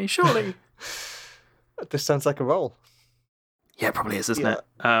recognize me, surely. This sounds like a roll. Yeah, it probably is, isn't it?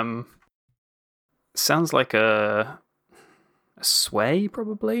 Sounds like a sway,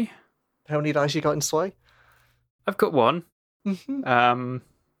 probably. How many dice you got in sway? I've got one. Mm-hmm.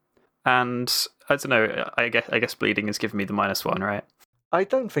 And I don't know. I guess bleeding is giving me the -1, right? I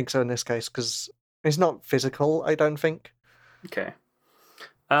don't think so in this case because it's not physical. I don't think. Okay.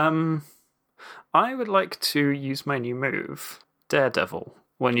 I would like to use my new move, Daredevil.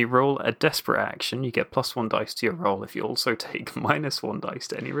 When you roll a desperate action, you get +1 dice to your roll if you also take -1 dice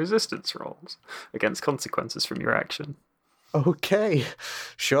to any resistance rolls against consequences from your action. Okay,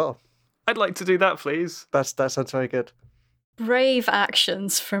 sure. I'd like to do that, please. That sounds very good. Brave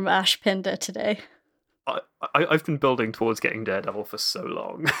actions from Ash Pinder today. I've been building towards getting Daredevil for so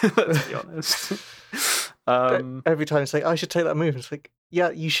long, let's be honest. Every time it's like, I should take that move. It's like, yeah,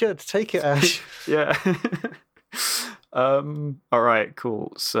 you should. Take it, Ash. Yeah. Alright,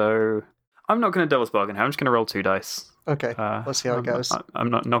 cool. So, I'm not going to Devil's Bargain here. I'm just going to roll 2 dice. Okay, let's see how it goes. I'm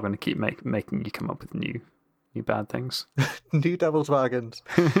not going to keep making you come up with new bad things. New Devil's Bargains.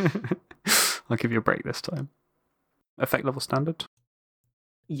 I'll give you a break this time. Effect level standard?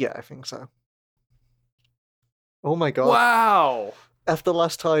 Yeah, I think so. Oh my god. Wow! After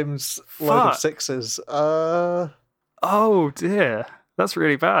last time's load of 6s, Oh dear. That's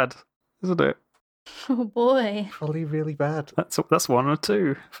really bad, isn't it? Oh boy. Probably really bad. That's 1 or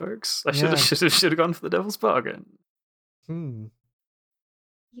 2, folks. I should have gone for the Devil's Bargain. Hmm.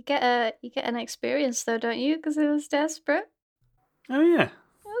 You get an experience though, don't you? Because it was desperate. Oh yeah.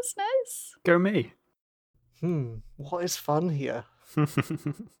 That's nice. Go me. What is fun here?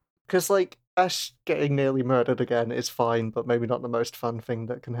 Because, like, Ash getting nearly murdered again is fine, but maybe not the most fun thing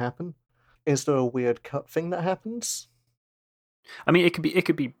that can happen. Is there a weird cut thing that happens? I mean, it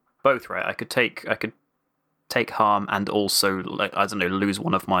could be both, right? I could take harm and also, like, I don't know, lose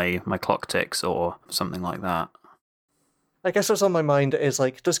one of my clock ticks or something like that. I guess what's on my mind is,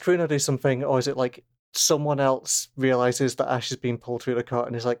 like, does Karuna do something, or is it like someone else realizes that Ash is being pulled through the cut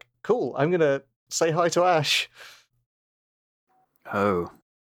and is like, cool, I'm gonna say hi to Ash. Oh.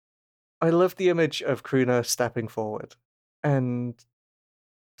 I love the image of Karuna stepping forward and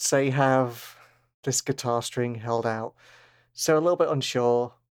say have this guitar string held out. So a little bit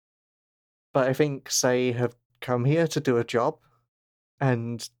unsure, but I think say have come here to do a job,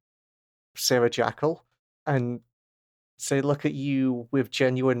 and Sarah Jackal, and say look at you with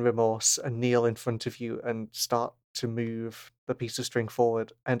genuine remorse and kneel in front of you and start to move the piece of string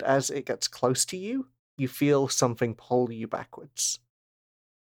forward. And as it gets close to you, you feel something pull you backwards.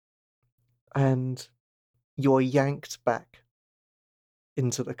 And you're yanked back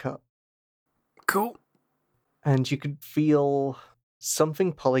into the cut. Cool. And you can feel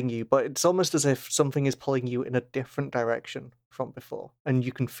something pulling you, but it's almost as if something is pulling you in a different direction from before. And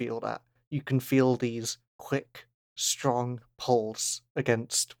you can feel that. You can feel these quick, strong pulls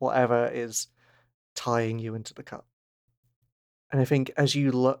against whatever is tying you into the cut. And I think as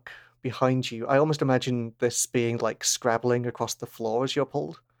you look behind you, I almost imagine this being like scrabbling across the floor as you're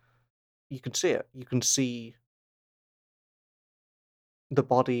pulled. You can see it. You can see the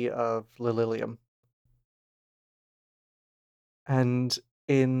body of Lililium. And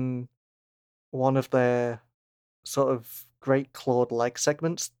in one of their sort of great clawed leg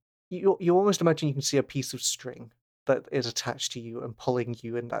segments, you almost imagine you can see a piece of string that is attached to you and pulling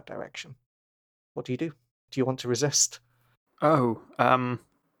you in that direction. What do? Do you want to resist? Oh,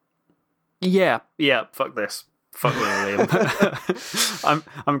 yeah, fuck this. Fuck Lililium.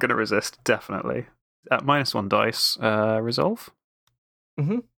 I'm gonna resist, definitely. At -1 dice, resolve?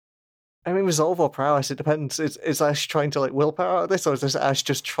 Mm-hmm. I mean, resolve or prowess, it depends. Is Ash trying to, like, willpower out of this, or is this Ash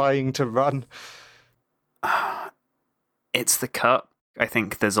just trying to run? It's the cut. I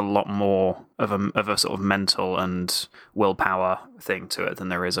think there's a lot more of a sort of mental and willpower thing to it than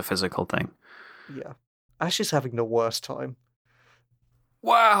there is a physical thing. Yeah. Ash is having the worst time.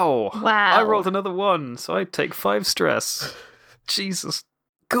 Wow! I rolled another 1, so I take 5 stress. Jesus.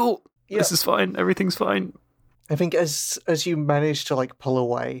 Cool. Yeah. This is fine. Everything's fine. I think as you manage to, like, pull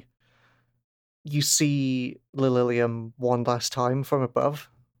away, you see Lililium one last time from above.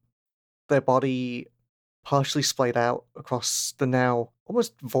 Their body partially splayed out across the now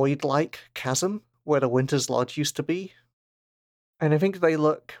almost void-like chasm where the Winter's Lodge used to be. And I think they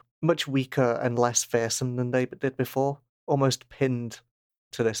look much weaker and less fearsome than they did before, almost pinned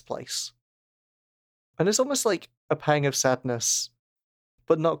to this place. And it's almost like a pang of sadness,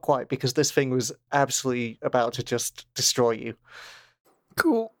 but not quite, because this thing was absolutely about to just destroy you.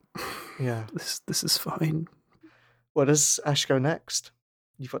 Cool. Yeah. This is fine. Where does Ash go next?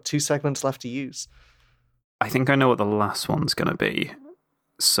 You've got 2 segments left to use. I think I know what the last one's going to be,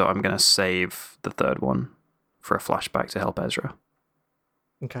 so I'm going to save the third one for a flashback to help Ezra.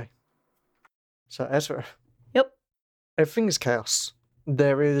 Okay. So, Ezra. Yep. Everything is chaos.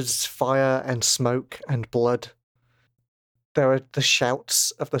 There is fire and smoke and blood. there are the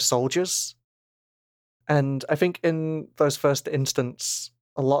shouts of the soldiers. And I think in those first instance,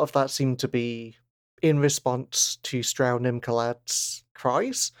 a lot of that seemed to be in response to Strau Nimkalad's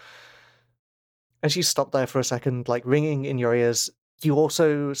cries. As you stop there for a second, like ringing in your ears, you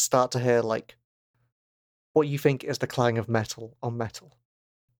also start to hear like what you think is the clang of metal on metal.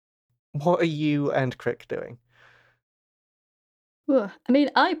 What are you and Crick doing? I mean,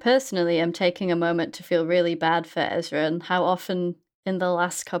 I personally am taking a moment to feel really bad for Ezra and how often in the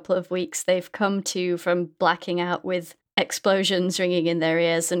last couple of weeks they've come to from blacking out with explosions ringing in their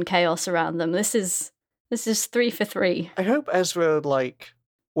ears and chaos around them. This is 3 for 3. I hope Ezra, like,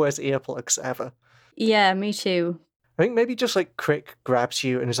 wears earplugs ever. Yeah, me too. I think maybe just, like, Crick grabs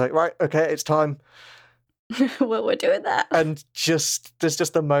you and is like, right, okay, it's time. Well, we're doing that. And there's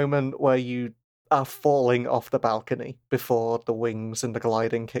just a moment where you are falling off the balcony before the wings and the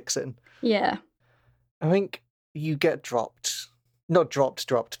gliding kicks in. Yeah. I think you get dropped. Not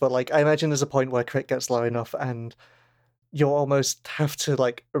dropped, but, like, I imagine there's a point where Crick gets low enough and you almost have to,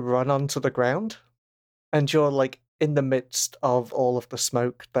 like, run onto the ground. And you're, like, in the midst of all of the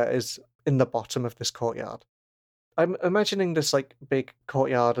smoke that is in the bottom of this courtyard. I'm imagining this, like, big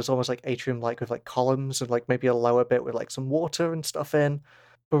courtyard as almost, like, atrium-like with, like, columns and, like, maybe a lower bit with, like, some water and stuff in.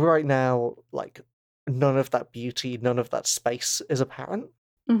 But right now, like, none of that beauty, none of that space is apparent.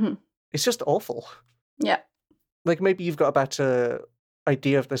 Mm-hmm. It's just awful. Yeah. Like, maybe you've got a better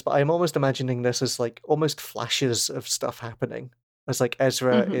idea of this, but I'm almost imagining this as, like, almost flashes of stuff happening. As, like,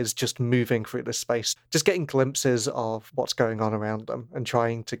 Ezra is just moving through this space, just getting glimpses of what's going on around them and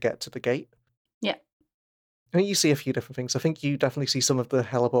trying to get to the gate. Yeah. I think you see a few different things. I think you definitely see some of the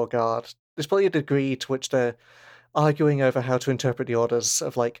Hellebore Guard. There's probably a degree to which they're arguing over how to interpret the orders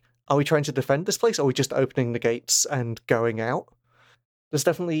of, like, are we trying to defend this place, or are we just opening the gates and going out? There's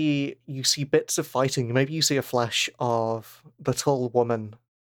definitely, you see bits of fighting. Maybe you see a flash of the tall woman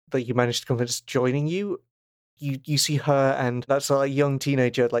that you managed to convince joining you. You see her and that sort of young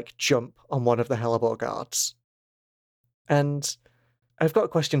teenager, like, jump on one of the Hellebore Guards. And I've got a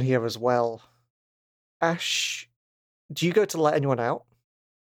question here as well. Ash, do you go to let anyone out?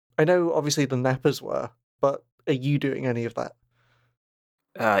 I know, obviously, the Neppers were, but are you doing any of that?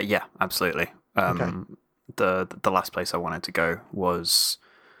 Yeah, absolutely. Okay. The last place I wanted to go was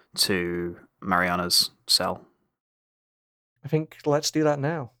to Mariana's cell. I think let's do that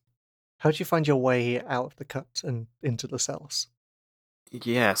now. How did you find your way out of the cut and into the cells?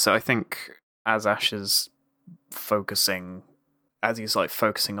 Yeah, so I think as Ash is focusing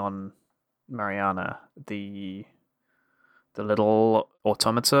on Mariana, the little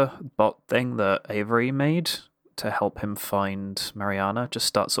automata bot thing that Avery made to help him find Mariana just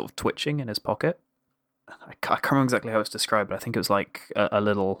starts sort of twitching in his pocket. I can't remember exactly how it's described, but I think it was like a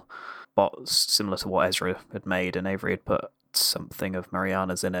little bot similar to what Ezra had made, and Avery had put something of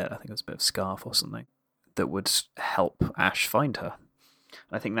Mariana's in it. I think it was a bit of scarf or something that would help Ash find her.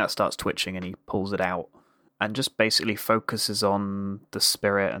 And I think that starts twitching and he pulls it out and just basically focuses on the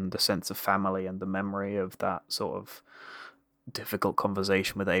spirit and the sense of family and the memory of that sort of difficult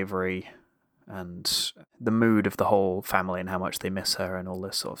conversation with Avery and the mood of the whole family and how much they miss her and all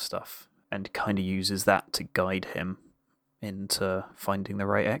this sort of stuff, and kind of uses that to guide him into finding the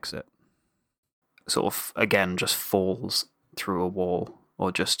right exit. Sort of, again, just falls through a wall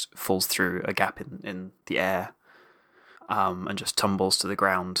or just falls through a gap in the air and just tumbles to the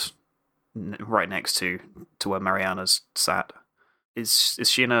ground right next to where Mariana's sat. Is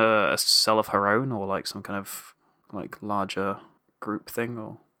she in a cell of her own, or like some kind of like larger group thing?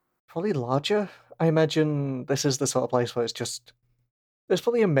 Or probably larger. I imagine this is the sort of place where it's just, there's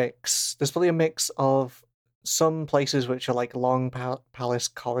probably a mix. There's probably a mix of some places which are like long palace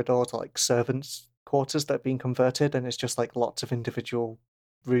corridors or like servants' quarters that have been converted, and it's just like lots of individual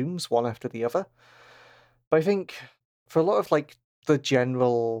rooms, one after the other. But I think for a lot of like the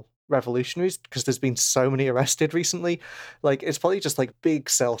general revolutionaries, because there's been so many arrested recently, like it's probably just like big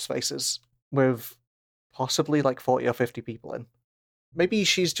cell spaces with possibly like 40 or 50 people in. Maybe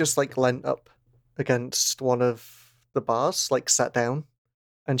she's just like leant up against one of the bars, like sat down,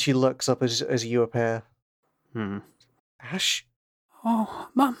 and she looks up as you appear. Ash? Oh,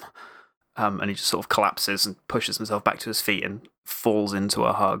 Mum. And he just sort of collapses and pushes himself back to his feet and falls into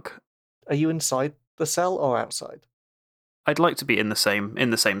a hug. Are you inside the cell or outside? I'd like to be in the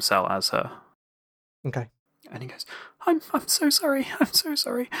same cell as her. Okay. And he goes, I'm so sorry. I'm so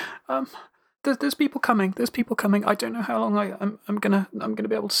sorry. There's people coming. There's people coming. I don't know how long I'm gonna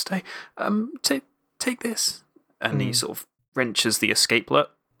be able to stay. Take this. And he sort of wrenches the escapelet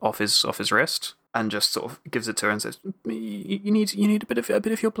off his wrist and just sort of gives it to her and says, "You need a bit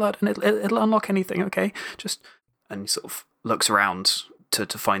of your blood, and it'll unlock anything. Okay, just." And he sort of looks around to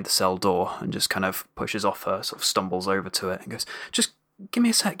find the cell door and just kind of pushes off her, sort of stumbles over to it and goes, "Just give me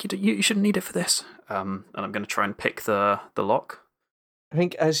a sec. You shouldn't need it for this." And I'm going to try and pick the lock. I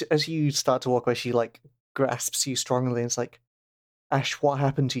think as you start to walk away, she like grasps you strongly and it's like, "Ash, what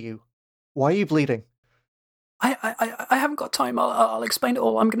happened to you? Why are you bleeding?" I haven't got time. I'll explain it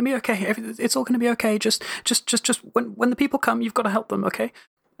all. I'm going to be okay. It's all going to be okay. Just when the people come, you've got to help them, okay?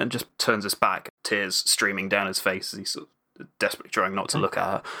 And just turns his back, tears streaming down his face as he's sort of desperately trying not to look at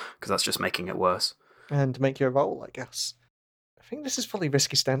her, because that's just making it worse. And make your roll, I guess. I think this is probably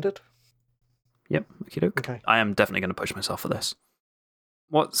risky standard. Yep, okey-doke. Okay. I am definitely going to push myself for this.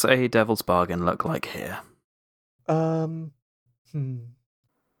 What's a devil's bargain look like here? I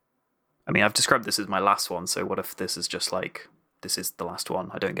mean, I've described this as my last one, so what if this is just like, this is the last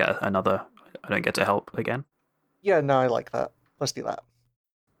one? I don't get to help again? Yeah, no, I like that. Let's do that.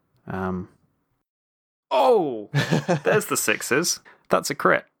 Oh! There's the sixes. That's a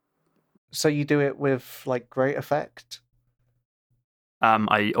crit. So you do it with, like, great effect?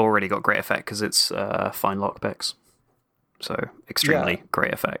 I already got great effect because it's fine lockpicks. So, extremely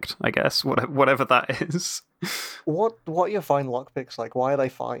great effect, I guess, whatever that is. What are your fine lockpicks like? Why are they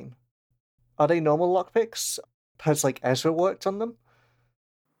fine? Are they normal lockpicks? Has, like, Ezra worked on them?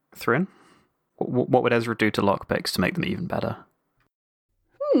 Thrin? What would Ezra do to lockpicks to make them even better?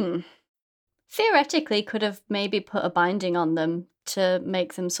 Theoretically, could have maybe put a binding on them to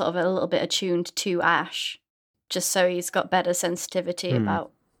make them sort of a little bit attuned to Ash, just so he's got better sensitivity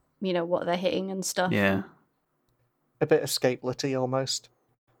about, what they're hitting and stuff. Yeah. A bit escapability, almost.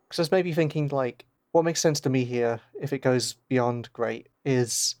 Because I was maybe thinking, like, what makes sense to me here, if it goes beyond great,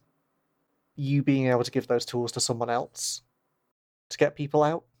 is you being able to give those tools to someone else to get people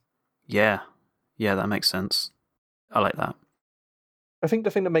out. Yeah, that makes sense. I like that. I think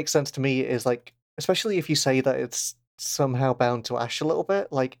the thing that makes sense to me is, like, especially if you say that it's somehow bound to Ash a little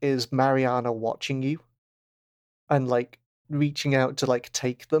bit, like, is Mariana watching you and, like, reaching out to, like,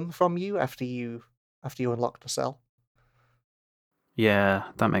 take them from you after you unlock the cell? Yeah,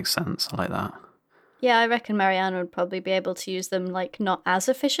 that makes sense. I like that. Yeah, I reckon Mariana would probably be able to use them, like, not as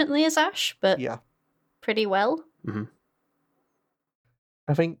efficiently as Ash, but pretty well. Mm-hmm.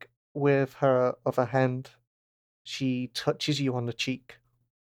 I think with her other hand, she touches you on the cheek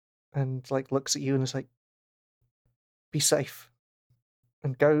and, like, looks at you and is like, "Be safe,"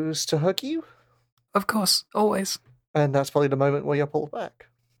 and goes to hug you. Of course, always. And that's probably the moment where you're pulled back.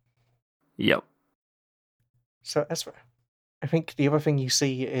 Yep. So, Ezra, I think the other thing you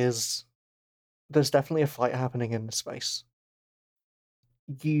see is there's definitely a fight happening in the space.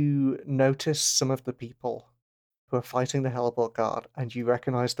 You notice some of the people who are fighting the Hellborg Guard, and you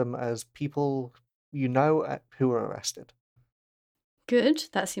recognize them as people you know who were arrested. Good,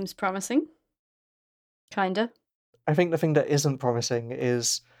 that seems promising. Kinda. I think the thing that isn't promising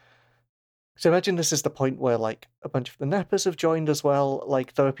is... So imagine this is the point where, like, a bunch of the Neppers have joined as well.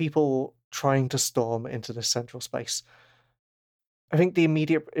 Like, there are people trying to storm into this central space. I think the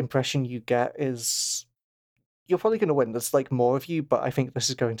immediate impression you get is you're probably going to win. There's, like, more of you, but I think this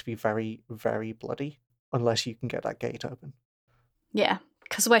is going to be very, very bloody unless you can get that gate open. Yeah,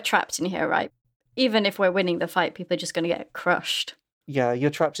 because we're trapped in here, right? Even if we're winning the fight, people are just going to get crushed. Yeah, you're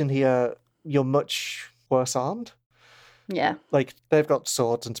trapped in here. You're much worse armed. Yeah. Like, they've got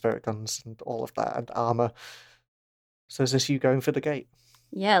swords and spirit guns and all of that, and armor. So is this you going for the gate?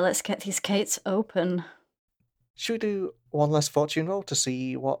 Yeah, let's get these gates open. Should we do one less fortune roll to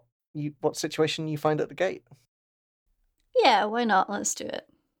see what situation you find at the gate? Yeah, why not? Let's do it.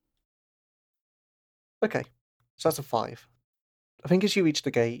 Okay, so that's a 5. I think as you reach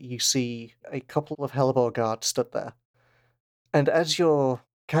the gate, you see a couple of Hellborg guards stood there. And as you're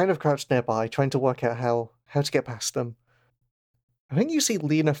kind of crouched nearby, trying to work out how to get past them, I think you see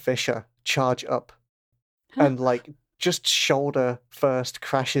Lena Fisher charge up and, like, just shoulder first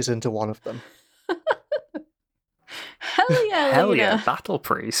crashes into one of them. Hell yeah, Hell Lena. yeah, Battle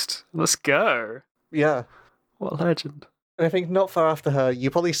Priest. Let's go. Yeah. What a legend. And I think not far after her, you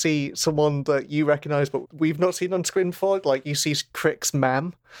probably see someone that you recognise but we've not seen on screen before. Like, you see Crick's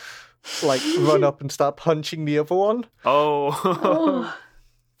mam, like, run up and start punching the other one. Oh,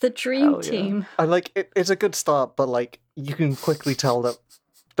 the dream team. And, like, it's a good start, but, like, you can quickly tell that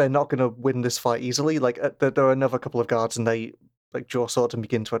they're not going to win this fight easily. Like, there are another couple of guards and they, like, draw swords and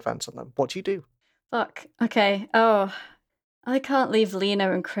begin to advance on them. What do you do? Fuck. Okay. Oh, I can't leave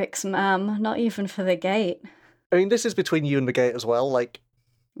Lena and Crick's mam, not even for the gate. I mean, this is between you and the gate as well, like...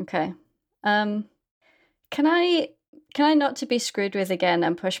 Okay. Can I not to be screwed with again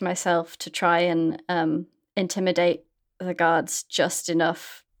and push myself to try and intimidate the guards just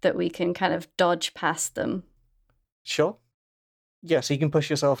enough that we can kind of dodge past them? Sure. Yeah, so you can push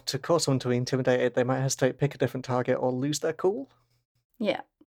yourself to cause someone to be intimidated. They might hesitate, pick a different target, or lose their cool. Yeah.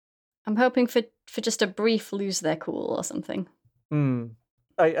 I'm hoping for just a brief lose their cool or something.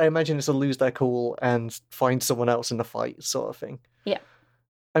 I imagine it's a lose their cool and find someone else in the fight sort of thing. Yeah.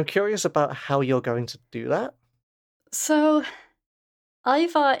 I'm curious about how you're going to do that. So,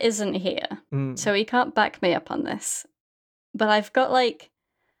 Ivar isn't here, so he can't back me up on this. But I've got, like,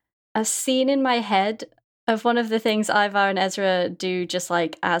 a scene in my head of one of the things Ivar and Ezra do just,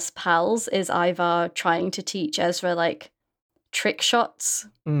 like, as pals is Ivar trying to teach Ezra, like, trick shots.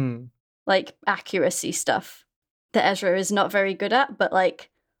 Like, accuracy stuff that Ezra is not very good at, but, like,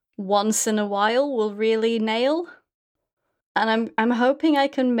 once in a while will really nail. And I'm hoping I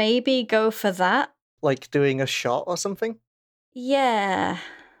can maybe go for that. Like doing a shot or something? Yeah.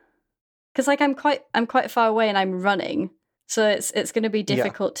 Because, like, I'm quite far away and I'm running, so it's going to be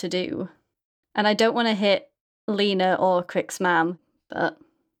difficult to do. And I don't want to hit Lena or Crick's mom, but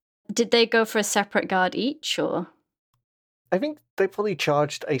did they go for a separate guard each, or? I think they probably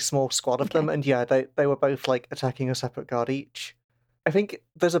charged a small squad of them, and yeah, they were both, like, attacking a separate guard each. I think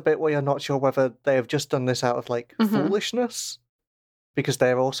there's a bit where you're not sure whether they have just done this out of, like, foolishness, because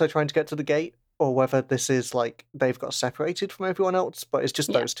they're also trying to get to the gate, or whether this is, like, they've got separated from everyone else, but it's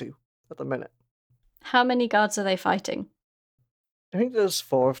just those two at the minute. How many guards are they fighting? I think there's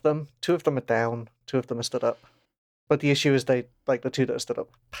 4 of them. 2 of them are down, 2 of them are stood up. But the issue is the 2 that are stood up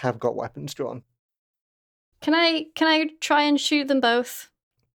have got weapons drawn. Can I try and shoot them both?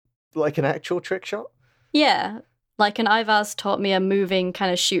 Like an actual trick shot? Yeah. Like an Ivar's taught me a moving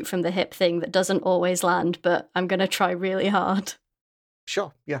kind of shoot from the hip thing that doesn't always land, but I'm going to try really hard.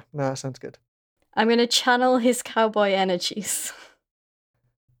 Sure, yeah, no, that sounds good. I'm going to channel his cowboy energies.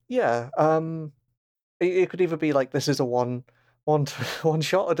 Yeah, it could either be like this is a one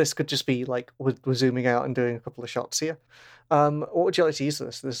shot, or this could just be like we're zooming out and doing a couple of shots here. What would you like to use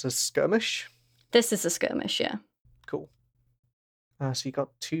this? This is a skirmish? This is a skirmish, yeah. Cool. So you got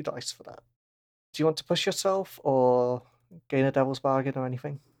 2 dice for that. Do you want to push yourself or gain a devil's bargain or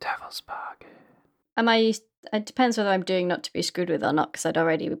anything? Devil's bargain. It depends whether I'm doing not to be screwed with or not, because I'd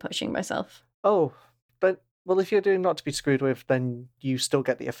already be pushing myself. Oh, but well, if you're doing not to be screwed with, then you still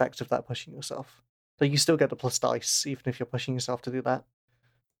get the effect of that pushing yourself. So you still get the plus dice, even if you're pushing yourself to do that.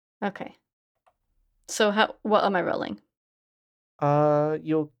 Okay. So what am I rolling?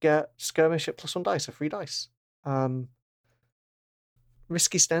 You'll get skirmish at +1 dice, so 3 dice.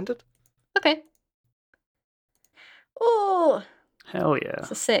 Risky standard. Okay. Oh! Hell yeah.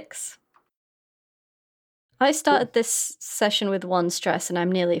 It's a 6. I started this session with 1 stress and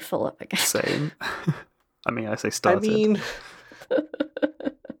I'm nearly full up again. Same. I mean, I say started. I mean...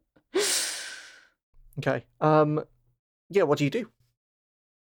 Okay. Yeah, what do you do?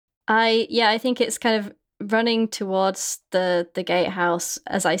 I think it's kind of running towards the gatehouse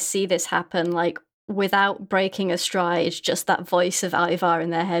as I see this happen, like, without breaking a stride, just that voice of Ivar in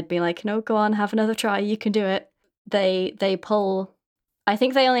their head being like, no, go on, have another try, you can do it. They pull... I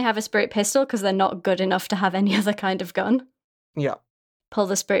think they only have a spirit pistol because they're not good enough to have any other kind of gun. Yeah. Pull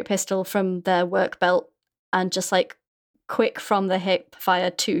the spirit pistol from their work belt and just, like, quick from the hip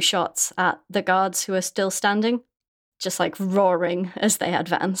fire 2 shots at the guards who are still standing, just, like, roaring as they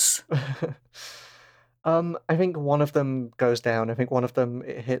advance. I think one of them goes down. I think one of them,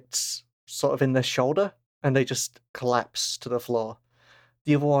 it hits sort of in their shoulder and they just collapse to the floor.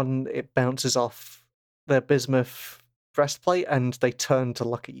 The other one, it bounces off their bismuth breastplate and they turn to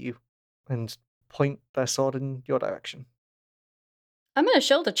look at you and point their sword in your direction. I'm going to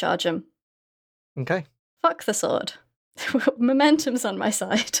shoulder charge him. Okay. Fuck the sword. Momentum's on my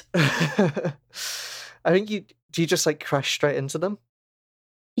side. I think do you just, like, crash straight into them?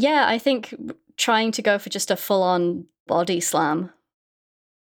 Yeah, I think trying to go for just a full-on body slam.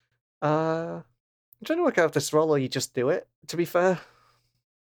 I'm trying to work out if this roll or you just do it, to be fair.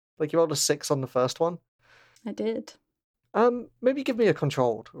 Like, you rolled a 6 on the first one. I did. Maybe give me a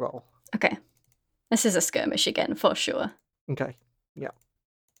controlled roll. Okay. This is a skirmish again, for sure. Okay, yeah.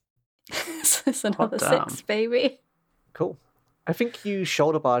 This is another 6, baby. Cool. I think you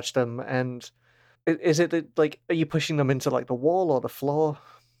shoulder barge them, and is it, like, are you pushing them into, like, the wall or the floor?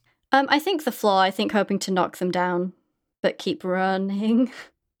 I think the floor, I think hoping to knock them down, but keep running.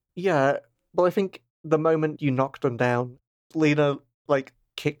 Yeah, well, I think the moment you knock them down, Lena, like,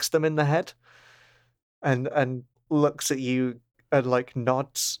 kicks them in the head and looks at you and, like,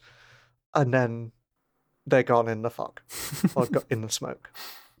 nods, and then they're gone in the fog or in the smoke.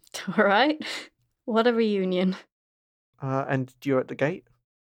 All right. What a reunion. And you're at the gate?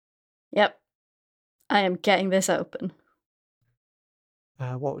 Yep. I am getting this open.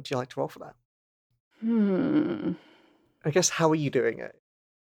 What would you like to roll for that? I guess, how are you doing it?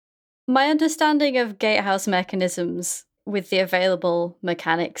 My understanding of gatehouse mechanisms with the available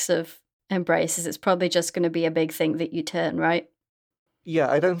mechanics of Embrace is it's probably just going to be a big thing that you turn, right? Yeah,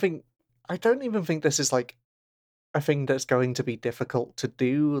 I don't even think this is like a thing that's going to be difficult to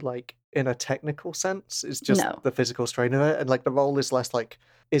do, like in a technical sense. It's just the physical strain of it, and like the role is less like,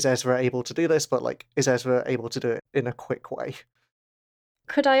 is Ezra able to do this, but like, is Ezra able to do it in a quick way?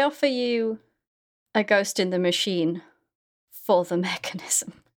 Could I offer you a ghost in the machine for the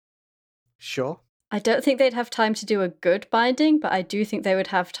mechanism? Sure. I don't think they'd have time to do a good binding, but I do think they would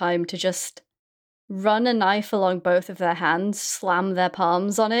have time to just run a knife along both of their hands, slam their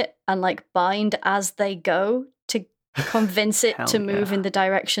palms on it, and like bind as they go to convince it to move in the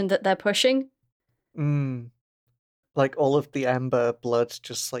direction that they're pushing. Like all of the amber blood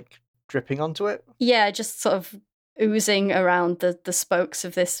just like dripping onto it? Yeah, just sort of oozing around the spokes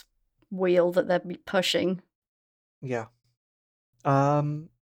of this wheel that they're pushing. Yeah.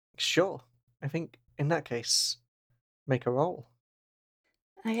 Sure. I think in that case, make a roll.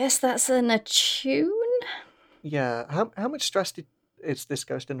 I guess that's an attune? Yeah. How much stress is this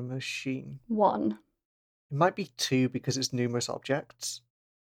ghost in a machine? 1. It might be 2 because it's numerous objects.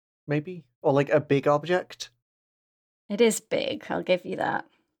 Maybe? Or like a big object? It is big, I'll give you that.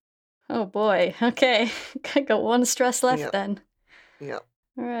 Oh boy, okay. I got 1 stress left then. Yeah.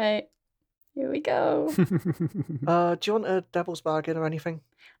 Alright. Here we go. Do you want a devil's bargain or anything?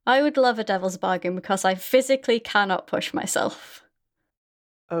 I would love a devil's bargain because I physically cannot push myself.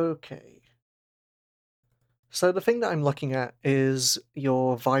 Okay. So the thing that I'm looking at is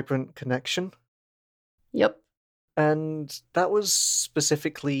your vibrant connection. Yep. And that was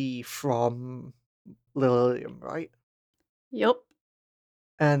specifically from Lilium, right? Yep.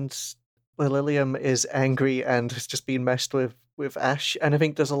 And Lilium is angry and has just been messed with Ash, and I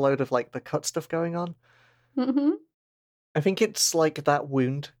think there's a load of like the cut stuff going on. Mm-hmm. I think it's like that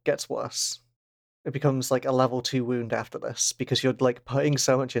wound gets worse. It becomes like a level 2 wound after this, because you're like putting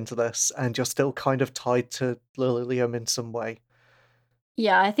so much into this and you're still kind of tied to Lilium in some way.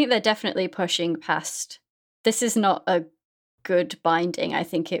 Yeah, I think they're definitely pushing past. This is not a good binding. I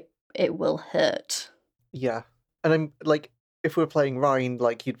think it will hurt. Yeah. And I'm like, if we're playing Rhine,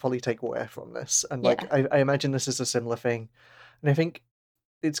 like you'd probably take away from this. And like I imagine this is a similar thing. And I think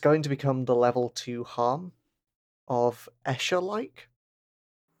it's going to become the level 2 harm of Escher-like.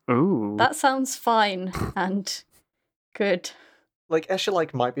 Ooh. That sounds fine and good. Like,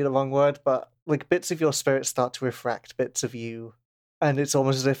 Escher-like might be the wrong word, but like bits of your spirit start to refract bits of you. And it's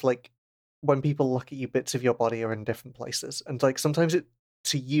almost as if like when people look at you, bits of your body are in different places. And like sometimes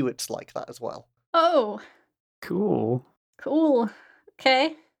to you it's like that as well. Oh. Cool.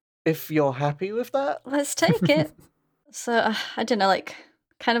 Okay. If you're happy with that, let's take it. So I don't know, like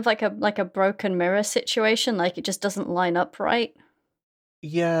kind of like a broken mirror situation. Like it just doesn't line up right.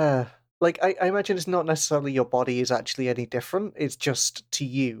 Yeah, like I imagine it's not necessarily your body is actually any different. It's just to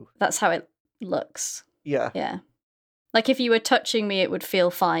you. That's how it looks. Yeah. Like if you were touching me, it would feel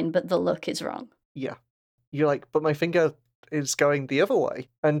fine, but the look is wrong. Yeah. You're like, but my finger is going the other way.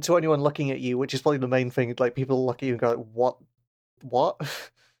 And to anyone looking at you, which is probably the main thing, like people look at you and go, what?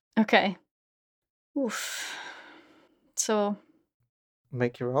 Okay. Oof. So.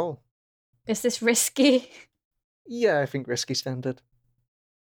 Make your roll. Is this risky? Yeah, I think risky standard.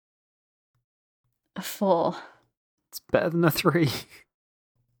 A 4. It's better than a 3.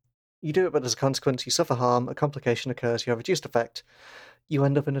 You do it, but as a consequence, you suffer harm, a complication occurs, you have reduced effect, you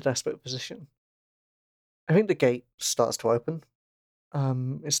end up in a desperate position. I think the gate starts to open.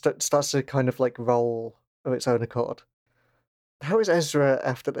 It starts to kind of like roll of its own accord. How is Ezra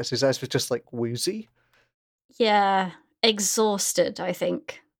after this? Is Ezra just like woozy? Yeah, exhausted, I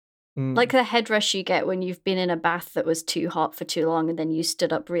think. Like the head rush you get when you've been in a bath that was too hot for too long and then you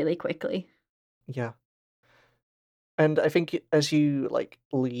stood up really quickly. Yeah. And I think as you like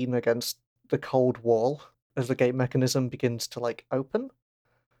lean against the cold wall, as the gate mechanism begins to like open,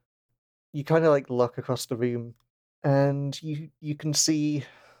 you kind of like look across the room and you can see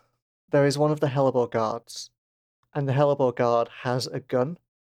there is one of the Hellebore guards, and the Hellebore guard has a gun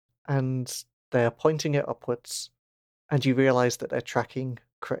and they're pointing it upwards, and you realise that they're tracking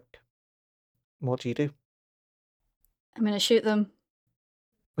Crick. What do you do? I'm going to shoot them.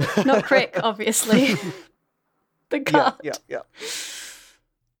 Not Crick, obviously. The guard. Yeah.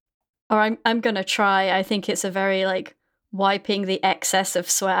 Or I'm going to try. I think it's a very, like, wiping the excess of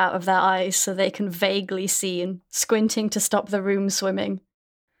sweat out of their eyes so they can vaguely see and squinting to stop the room swimming.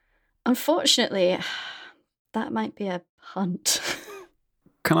 Unfortunately, that might be a punt.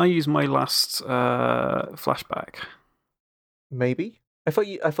 Can I use my last flashback? Maybe. I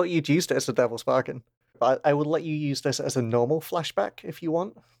thought you'd used it as a devil's bargain. But I will let you use this as a normal flashback if you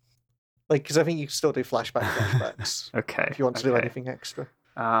want. Like, because I think you can still do flashbacks. Okay. If you want to do anything extra.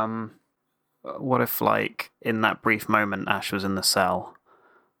 What if, like, in that brief moment, Ash was in the cell?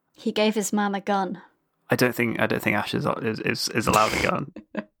 He gave his man a gun. I don't think Ash is allowed a gun.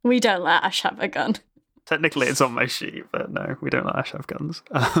 We don't let Ash have a gun. Technically, it's on my sheet, but no, we don't let Ash have guns.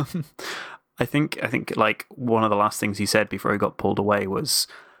 I think like one of the last things he said before he got pulled away was,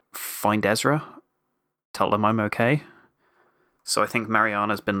 "Find Ezra, tell them I'm okay." So I think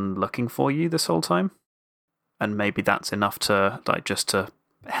Mariana's been looking for you this whole time, and maybe that's enough to just to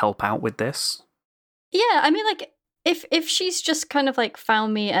help out with this. Yeah, I mean, like if she's just kind of like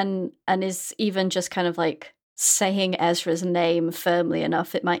found me and is even just kind of like saying Ezra's name firmly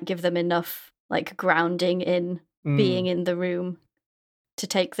enough, it might give them enough like grounding in being in the room to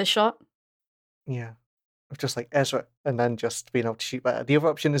take the shot. Yeah. Just like Ezra, and then just being able to shoot better. The other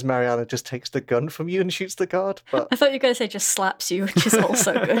option is Mariana just takes the gun from you and shoots the guard. But I thought you were going to say just slaps you, which is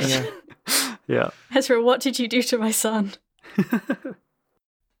also good. Yeah. Ezra, what did you do to my son?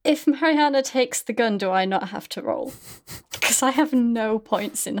 If Mariana takes the gun, do I not have to roll? Because I have no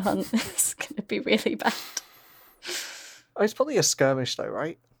points in Hunt. It's going to be really bad. Oh, it's probably a skirmish though,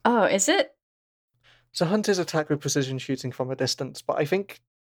 right? Oh, is it? So Hunt is attack with precision shooting from a distance, but I think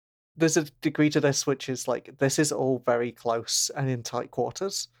there's a degree to this which is like, this is all very close and in tight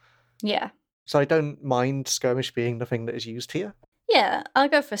quarters. Yeah. So I don't mind skirmish being the thing that is used here. Yeah, I'll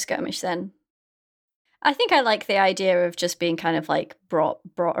go for skirmish then. I think I like the idea of just being kind of like brought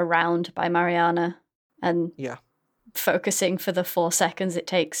around by Mariana and focusing for the 4 seconds it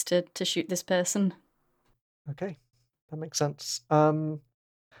takes to shoot this person. Okay, that makes sense.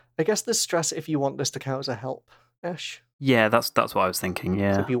 I guess there's stress if you want this to count as a help, Ash. Yeah, that's what I was thinking,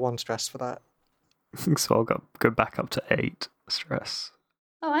 yeah. So it'd be 1 stress for that. So I'll go back up to 8 stress.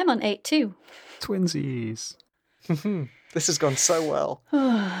 Oh, I'm on 8 too. Twinsies. This has gone so well.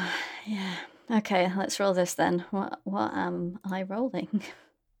 Yeah. Okay, let's roll this then. What am I rolling?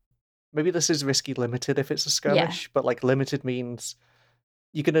 Maybe this is risky limited if it's a skirmish, but like limited means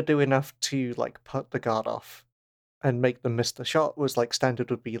you're going to do enough to like put the guard off and make them miss the shot, was like standard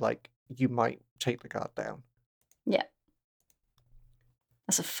would be like you might take the guard down. Yeah.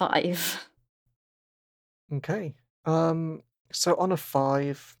 That's a 5. Okay. So on a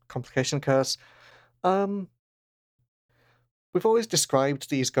 5, complication occurs. We've always described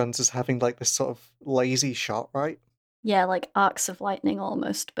these guns as having like this sort of lazy shot, right? Yeah, like arcs of lightning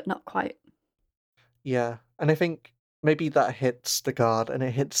almost, but not quite. Yeah, and I think maybe that hits the guard and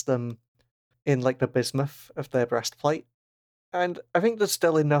it hits them in like the bismuth of their breastplate. And I think there's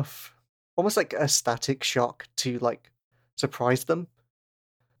still enough, almost like a static shock to like surprise them.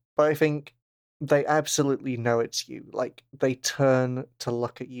 But I think they absolutely know it's you. Like they turn to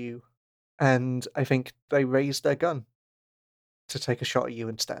look at you and I think they raise their gun to take a shot at you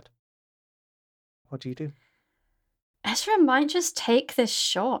instead. What do you do? Ezra might just take this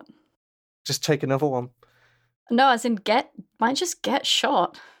shot. Just take another one. No, as in might just get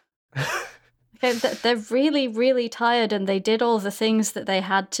shot. Okay, they're really, really tired and they did all the things that they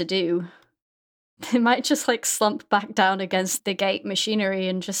had to do. They might just like slump back down against the gate machinery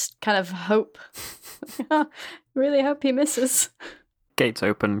and just kind of hope. Really hope he misses. Gates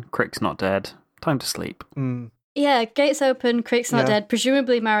open, Crick's not dead. Time to sleep. Yeah, gates open, Crick's not dead.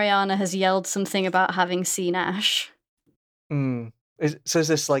 Presumably Mariana has yelled something about having seen Ash. So is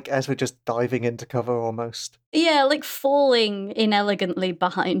this like Ezra just diving into cover almost? Yeah, like falling inelegantly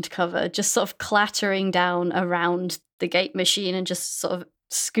behind cover, just sort of clattering down around the gate machine and just sort of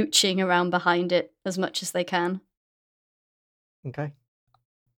scooching around behind it as much as they can. Okay.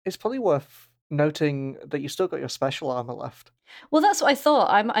 It's probably worth noting that you still got your special armor left. Well, that's what I thought.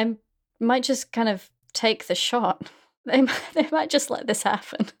 I might just kind of take the shot. They might just let this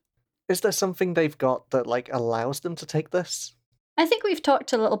happen. Is there something they've got that like allows them to take this? I think we've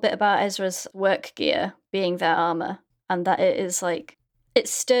talked a little bit about Ezra's work gear being their armor, and that it is like it's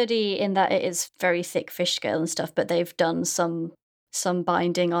sturdy in that it is very thick fish scale and stuff, but they've done some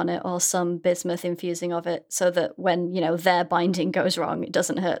binding on it or some bismuth infusing of it so that when, their binding goes wrong, it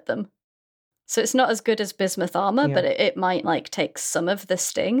doesn't hurt them. So it's not as good as bismuth armor, but it might like take some of the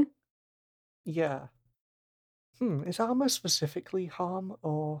sting. Yeah. Is armor specifically harm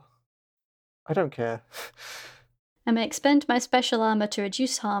or... I don't care. I may expend my special armor to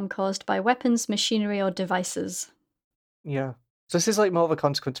reduce harm caused by weapons, machinery, or devices. Yeah. So this is like more of a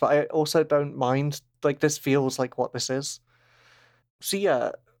consequence, but I also don't mind. Like this feels like what this is. So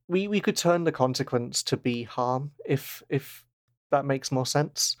yeah, we could turn the consequence to be harm if that makes more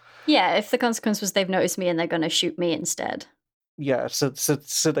sense. Yeah, if the consequence was they've noticed me and they're going to shoot me instead. Yeah, so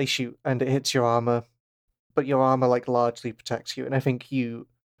they shoot and it hits your armor. but your armor like largely protects you, and I think you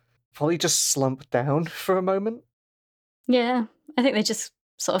probably just slump down for a moment. Yeah, I think they just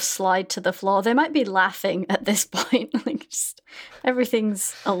sort of slide to the floor. They might be laughing at this point. Like, just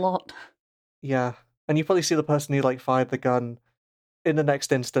everything's a lot. Yeah, and you probably see the person who like fired the gun. In the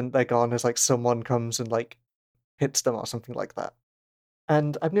next instant, they're gone as like someone comes and like hits them or something like that.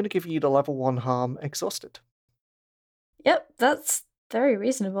 And I'm going to give you the level 1 harm exhausted. Yep, that's very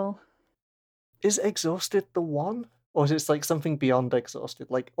reasonable. Is exhausted the one? Or is it like something beyond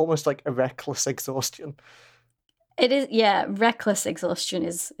exhausted? Like almost like a reckless exhaustion? It is, yeah, reckless exhaustion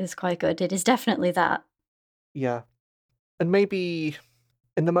is quite good. It is definitely that. Yeah. And maybe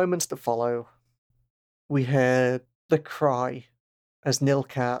in the moments that follow, we hear the cry as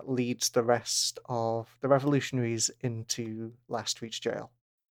Nilcat leads the rest of the revolutionaries into Last Reach Jail.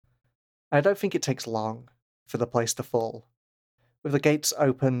 I don't think it takes long for the place to fall. With the gates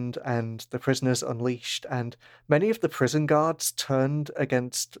opened and the prisoners unleashed, and many of the prison guards turned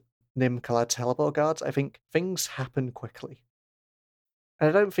against Nim-Kalad's Hellebore guards, I think things happen quickly. And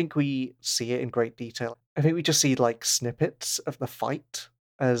I don't think we see it in great detail. I think we just see, like, snippets of the fight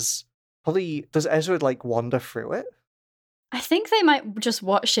as... Probably... Does Ezra, like, wander through it? I think they might just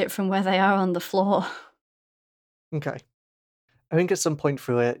watch it from where they are on the floor. Okay. I think at some point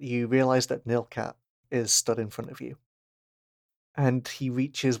through it, you realise that Nilcat is stood in front of you. And he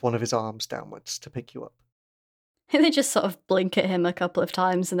reaches one of his arms downwards to pick you up. They just sort of blink at him a couple of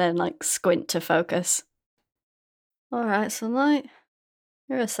times and then, like, squint to focus. All right, Sunlight.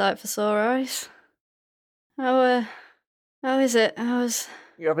 You're a sight for sore eyes. How is it?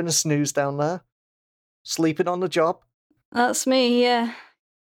 You having a snooze down there? Sleeping on the job? That's me, yeah.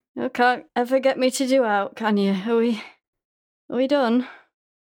 You can't ever get me to do out, can you? Are we done?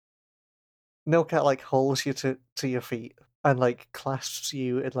 Nilcat, like, holds you to your feet and, like, clasps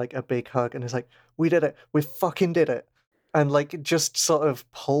you in, like, a big hug and is like, we did it. We fucking did it. And, like, just sort of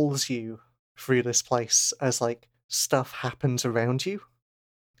pulls you through this place as, like, stuff happens around you.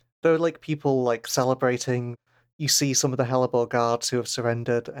 There are, like, people, like, celebrating. You see some of the Hellebore guards who have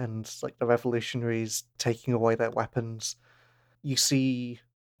surrendered and, like, the revolutionaries taking away their weapons. You see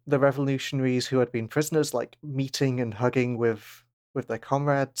the revolutionaries who had been prisoners, like, meeting and hugging with their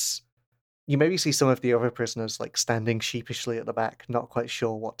comrades. You maybe see some of the other prisoners, like, standing sheepishly at the back, not quite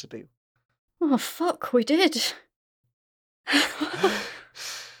sure what to do. Oh, fuck, we did.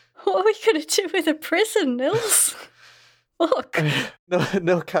 What are we going to do with a prison, Nils? Fuck.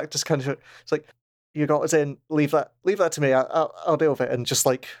 Nilcat just kind of... It's like, you got us in, leave that to me, I'll deal with it. And just,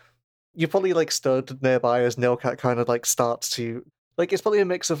 like, you probably, like, stood nearby as Nilcat kind of, like, starts to... Like, it's probably a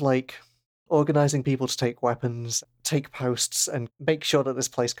mix of, like, organising people to take weapons, take posts, and make sure that this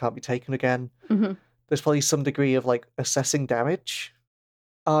place can't be taken again. Mm-hmm. There's probably some degree of, like, assessing damage.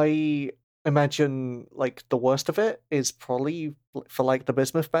 I imagine, like, the worst of it is probably for, like, the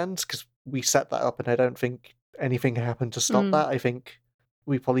bismuth bands, because we set that up and I don't think anything happened to stop that. I think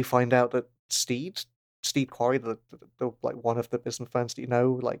we probably find out that Steed Quarry, the like, one of the bismuth bands that you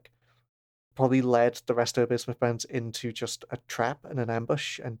know, like, probably led the rest of the bismuth bands into just a trap and an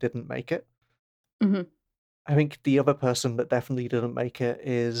ambush and didn't make it. Mm-hmm. I think the other person that definitely didn't make it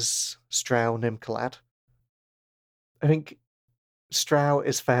is Strau Nim-Kalad. I think Strau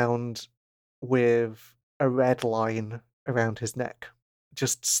is found with a red line around his neck,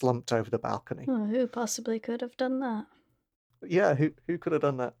 just slumped over the balcony. Oh, who possibly could have done that? Yeah, who could have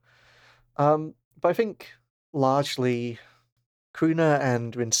done that? But I think largely Kruna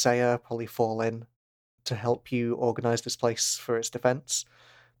and Rinsea probably fall in to help you organize this place for its defense.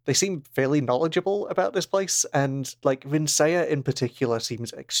 They seem fairly knowledgeable about this place, and, like, Rinsea in particular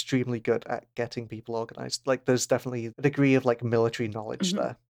seems extremely good at getting people organized. Like, there's definitely a degree of, like, military knowledge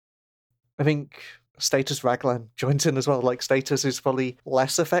there. I think Status Raglan joins in as well. Like, Status is probably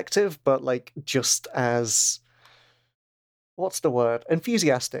less effective, but, like, just as... What's the word?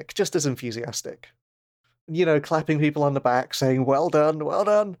 Enthusiastic. Just as enthusiastic. You know, clapping people on the back, saying, well done,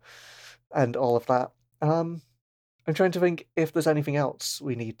 and all of that. I'm trying to think if there's anything else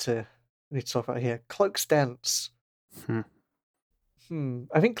we need to talk about here. Cloak's Dance. I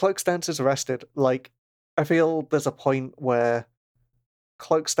think Cloak's Dance is arrested. Like, I feel there's a point where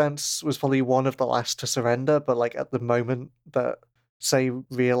Cloak's Dance was probably one of the last to surrender, but, like, at the moment that Say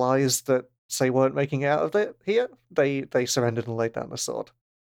realised that Say weren't making it out of it here, they surrendered and laid down the sword.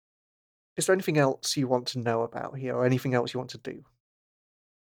 Is there anything else you want to know about here, or anything else you want to do?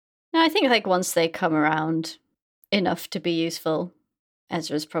 No, I think, like, once they come around enough to be useful,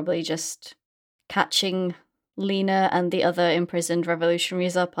 Ezra's probably just catching Lena and the other imprisoned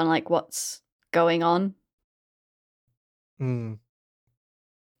revolutionaries up on, like, what's going on. Lena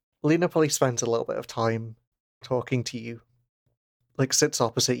probably spends a little bit of time talking to you, like sits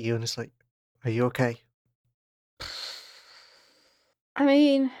opposite you and is like, "Are you okay?" I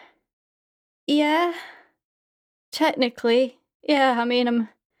mean, yeah, technically, yeah. I mean,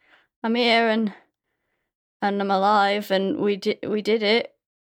 I'm here and I'm alive, and we did it.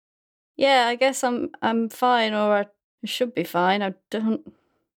 Yeah, I guess I'm fine, or I should be fine. I don't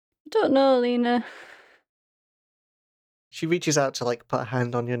know, Lena. She reaches out to like put a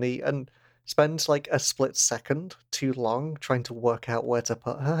hand on your knee and spends like a split second too long trying to work out where to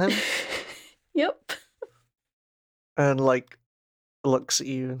put her hand. Yep. And like looks at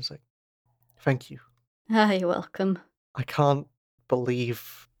you and is like, "Thank you. Ah, you're welcome. I can't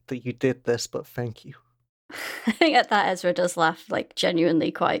believe that you did this, but thank you." I think at that Ezra does laugh, like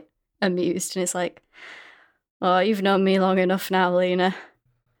genuinely quite amused, and it's like, "Oh, you've known me long enough now, Lena.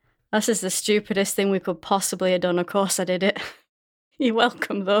 This is the stupidest thing we could possibly have done. Of course I did it. You're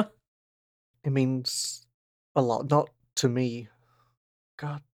welcome, though." It means a lot, not to me.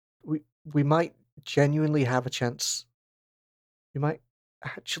 God, we might genuinely have a chance. We might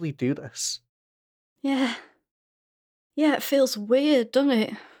actually do this. Yeah. Yeah, it feels weird, doesn't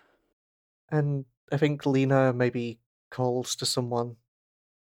it? And I think Lena maybe calls to someone.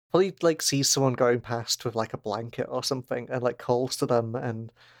 Probably like sees someone going past with like a blanket or something and like calls to them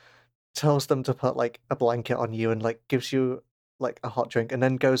and tells them to put like a blanket on you and like gives you like a hot drink and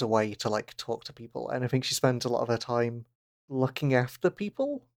then goes away to like talk to people. And I think she spends a lot of her time looking after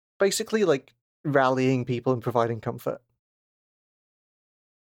people, basically like rallying people and providing comfort.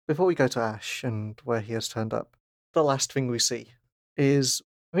 Before we go to Ash and where he has turned up, the last thing we see is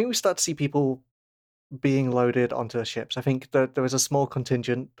I think we start to see people being loaded onto ships. I think that there is a small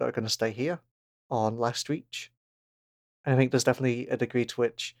contingent that are going to stay here on Last Reach. And I think there's definitely a degree to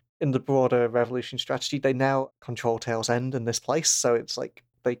which, in the broader Revolution strategy, they now control Tail's End in this place, so it's like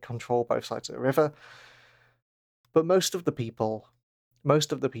they control both sides of the river. But most of the people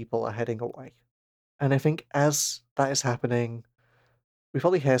are heading away. And I think as that is happening, we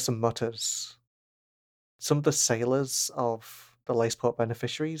probably hear some mutters. Some of the sailors of the Laceport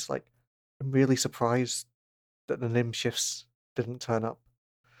beneficiaries, like, I'm really surprised that the Nim shifts didn't turn up.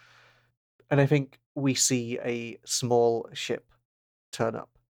 And I think we see a small ship turn up.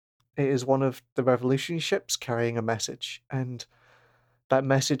 It is one of the Revolution ships carrying a message, and that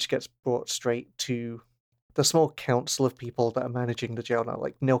message gets brought straight to the small council of people that are managing the jail now,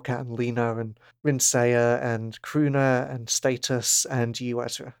 like Nilcat and Lena and Rinsea and Kruna and Status and you,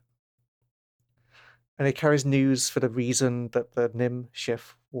 Ezra. And it carries news for the reason that the Nim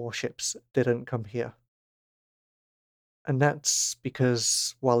Shift warships didn't come here. And that's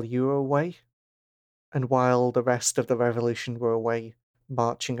because while you were away, and while the rest of the Revolution were away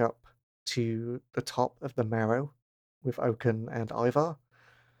marching up to the top of the Marrow with Oaken and Ivar,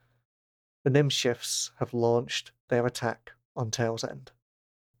 the Nim Shifts have launched their attack on Tail's End.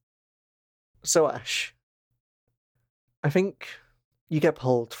 So Ash, I think you get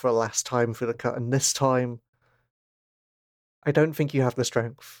pulled for a last time through the cut, and this time I don't think you have the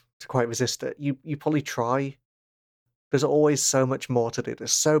strength to quite resist it. You probably try. There's always so much more to do.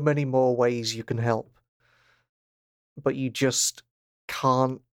 There's so many more ways you can help. But you just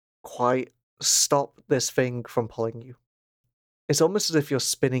can't quite stop this thing from pulling you. It's almost as if you're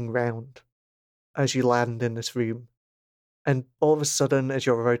spinning round as you land in this room. And all of a sudden, as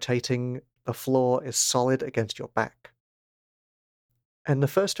you're rotating, the floor is solid against your back. And the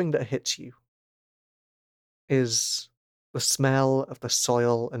first thing that hits you is the smell of the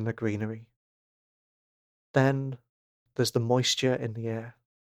soil and the greenery. Then there's the moisture in the air.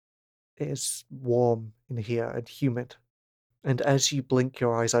 It is warm in here and humid. And as you blink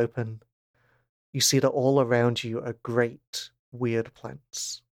your eyes open, you see that all around you are great, weird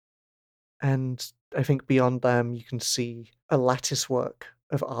plants. And I think beyond them you can see a lattice work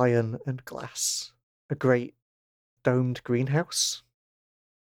of iron and glass. A great domed greenhouse.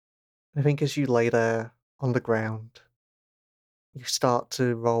 I think as you lay there on the ground, you start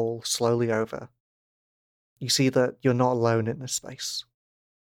to roll slowly over. You see that you're not alone in this space.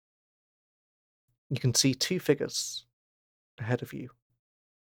 You can see two figures ahead of you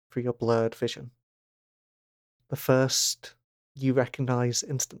through your blurred vision. The first you recognize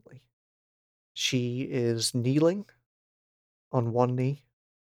instantly. She is kneeling on one knee,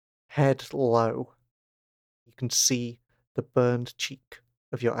 head low. You can see the burned cheek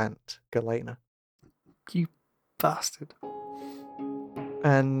of your aunt, Galena. You bastard.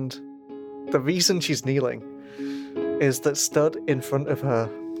 And the reason she's kneeling is that stood in front of her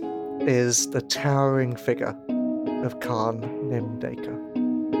is the towering figure of Khan Nimdaka.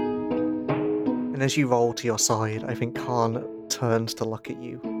 And as you roll to your side, I think Khan turns to look at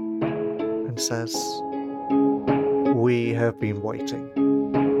you and says, We have been waiting.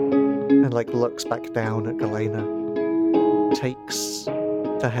 And like looks back down at Galena, takes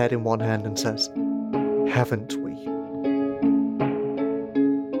the head in one hand and says, haven't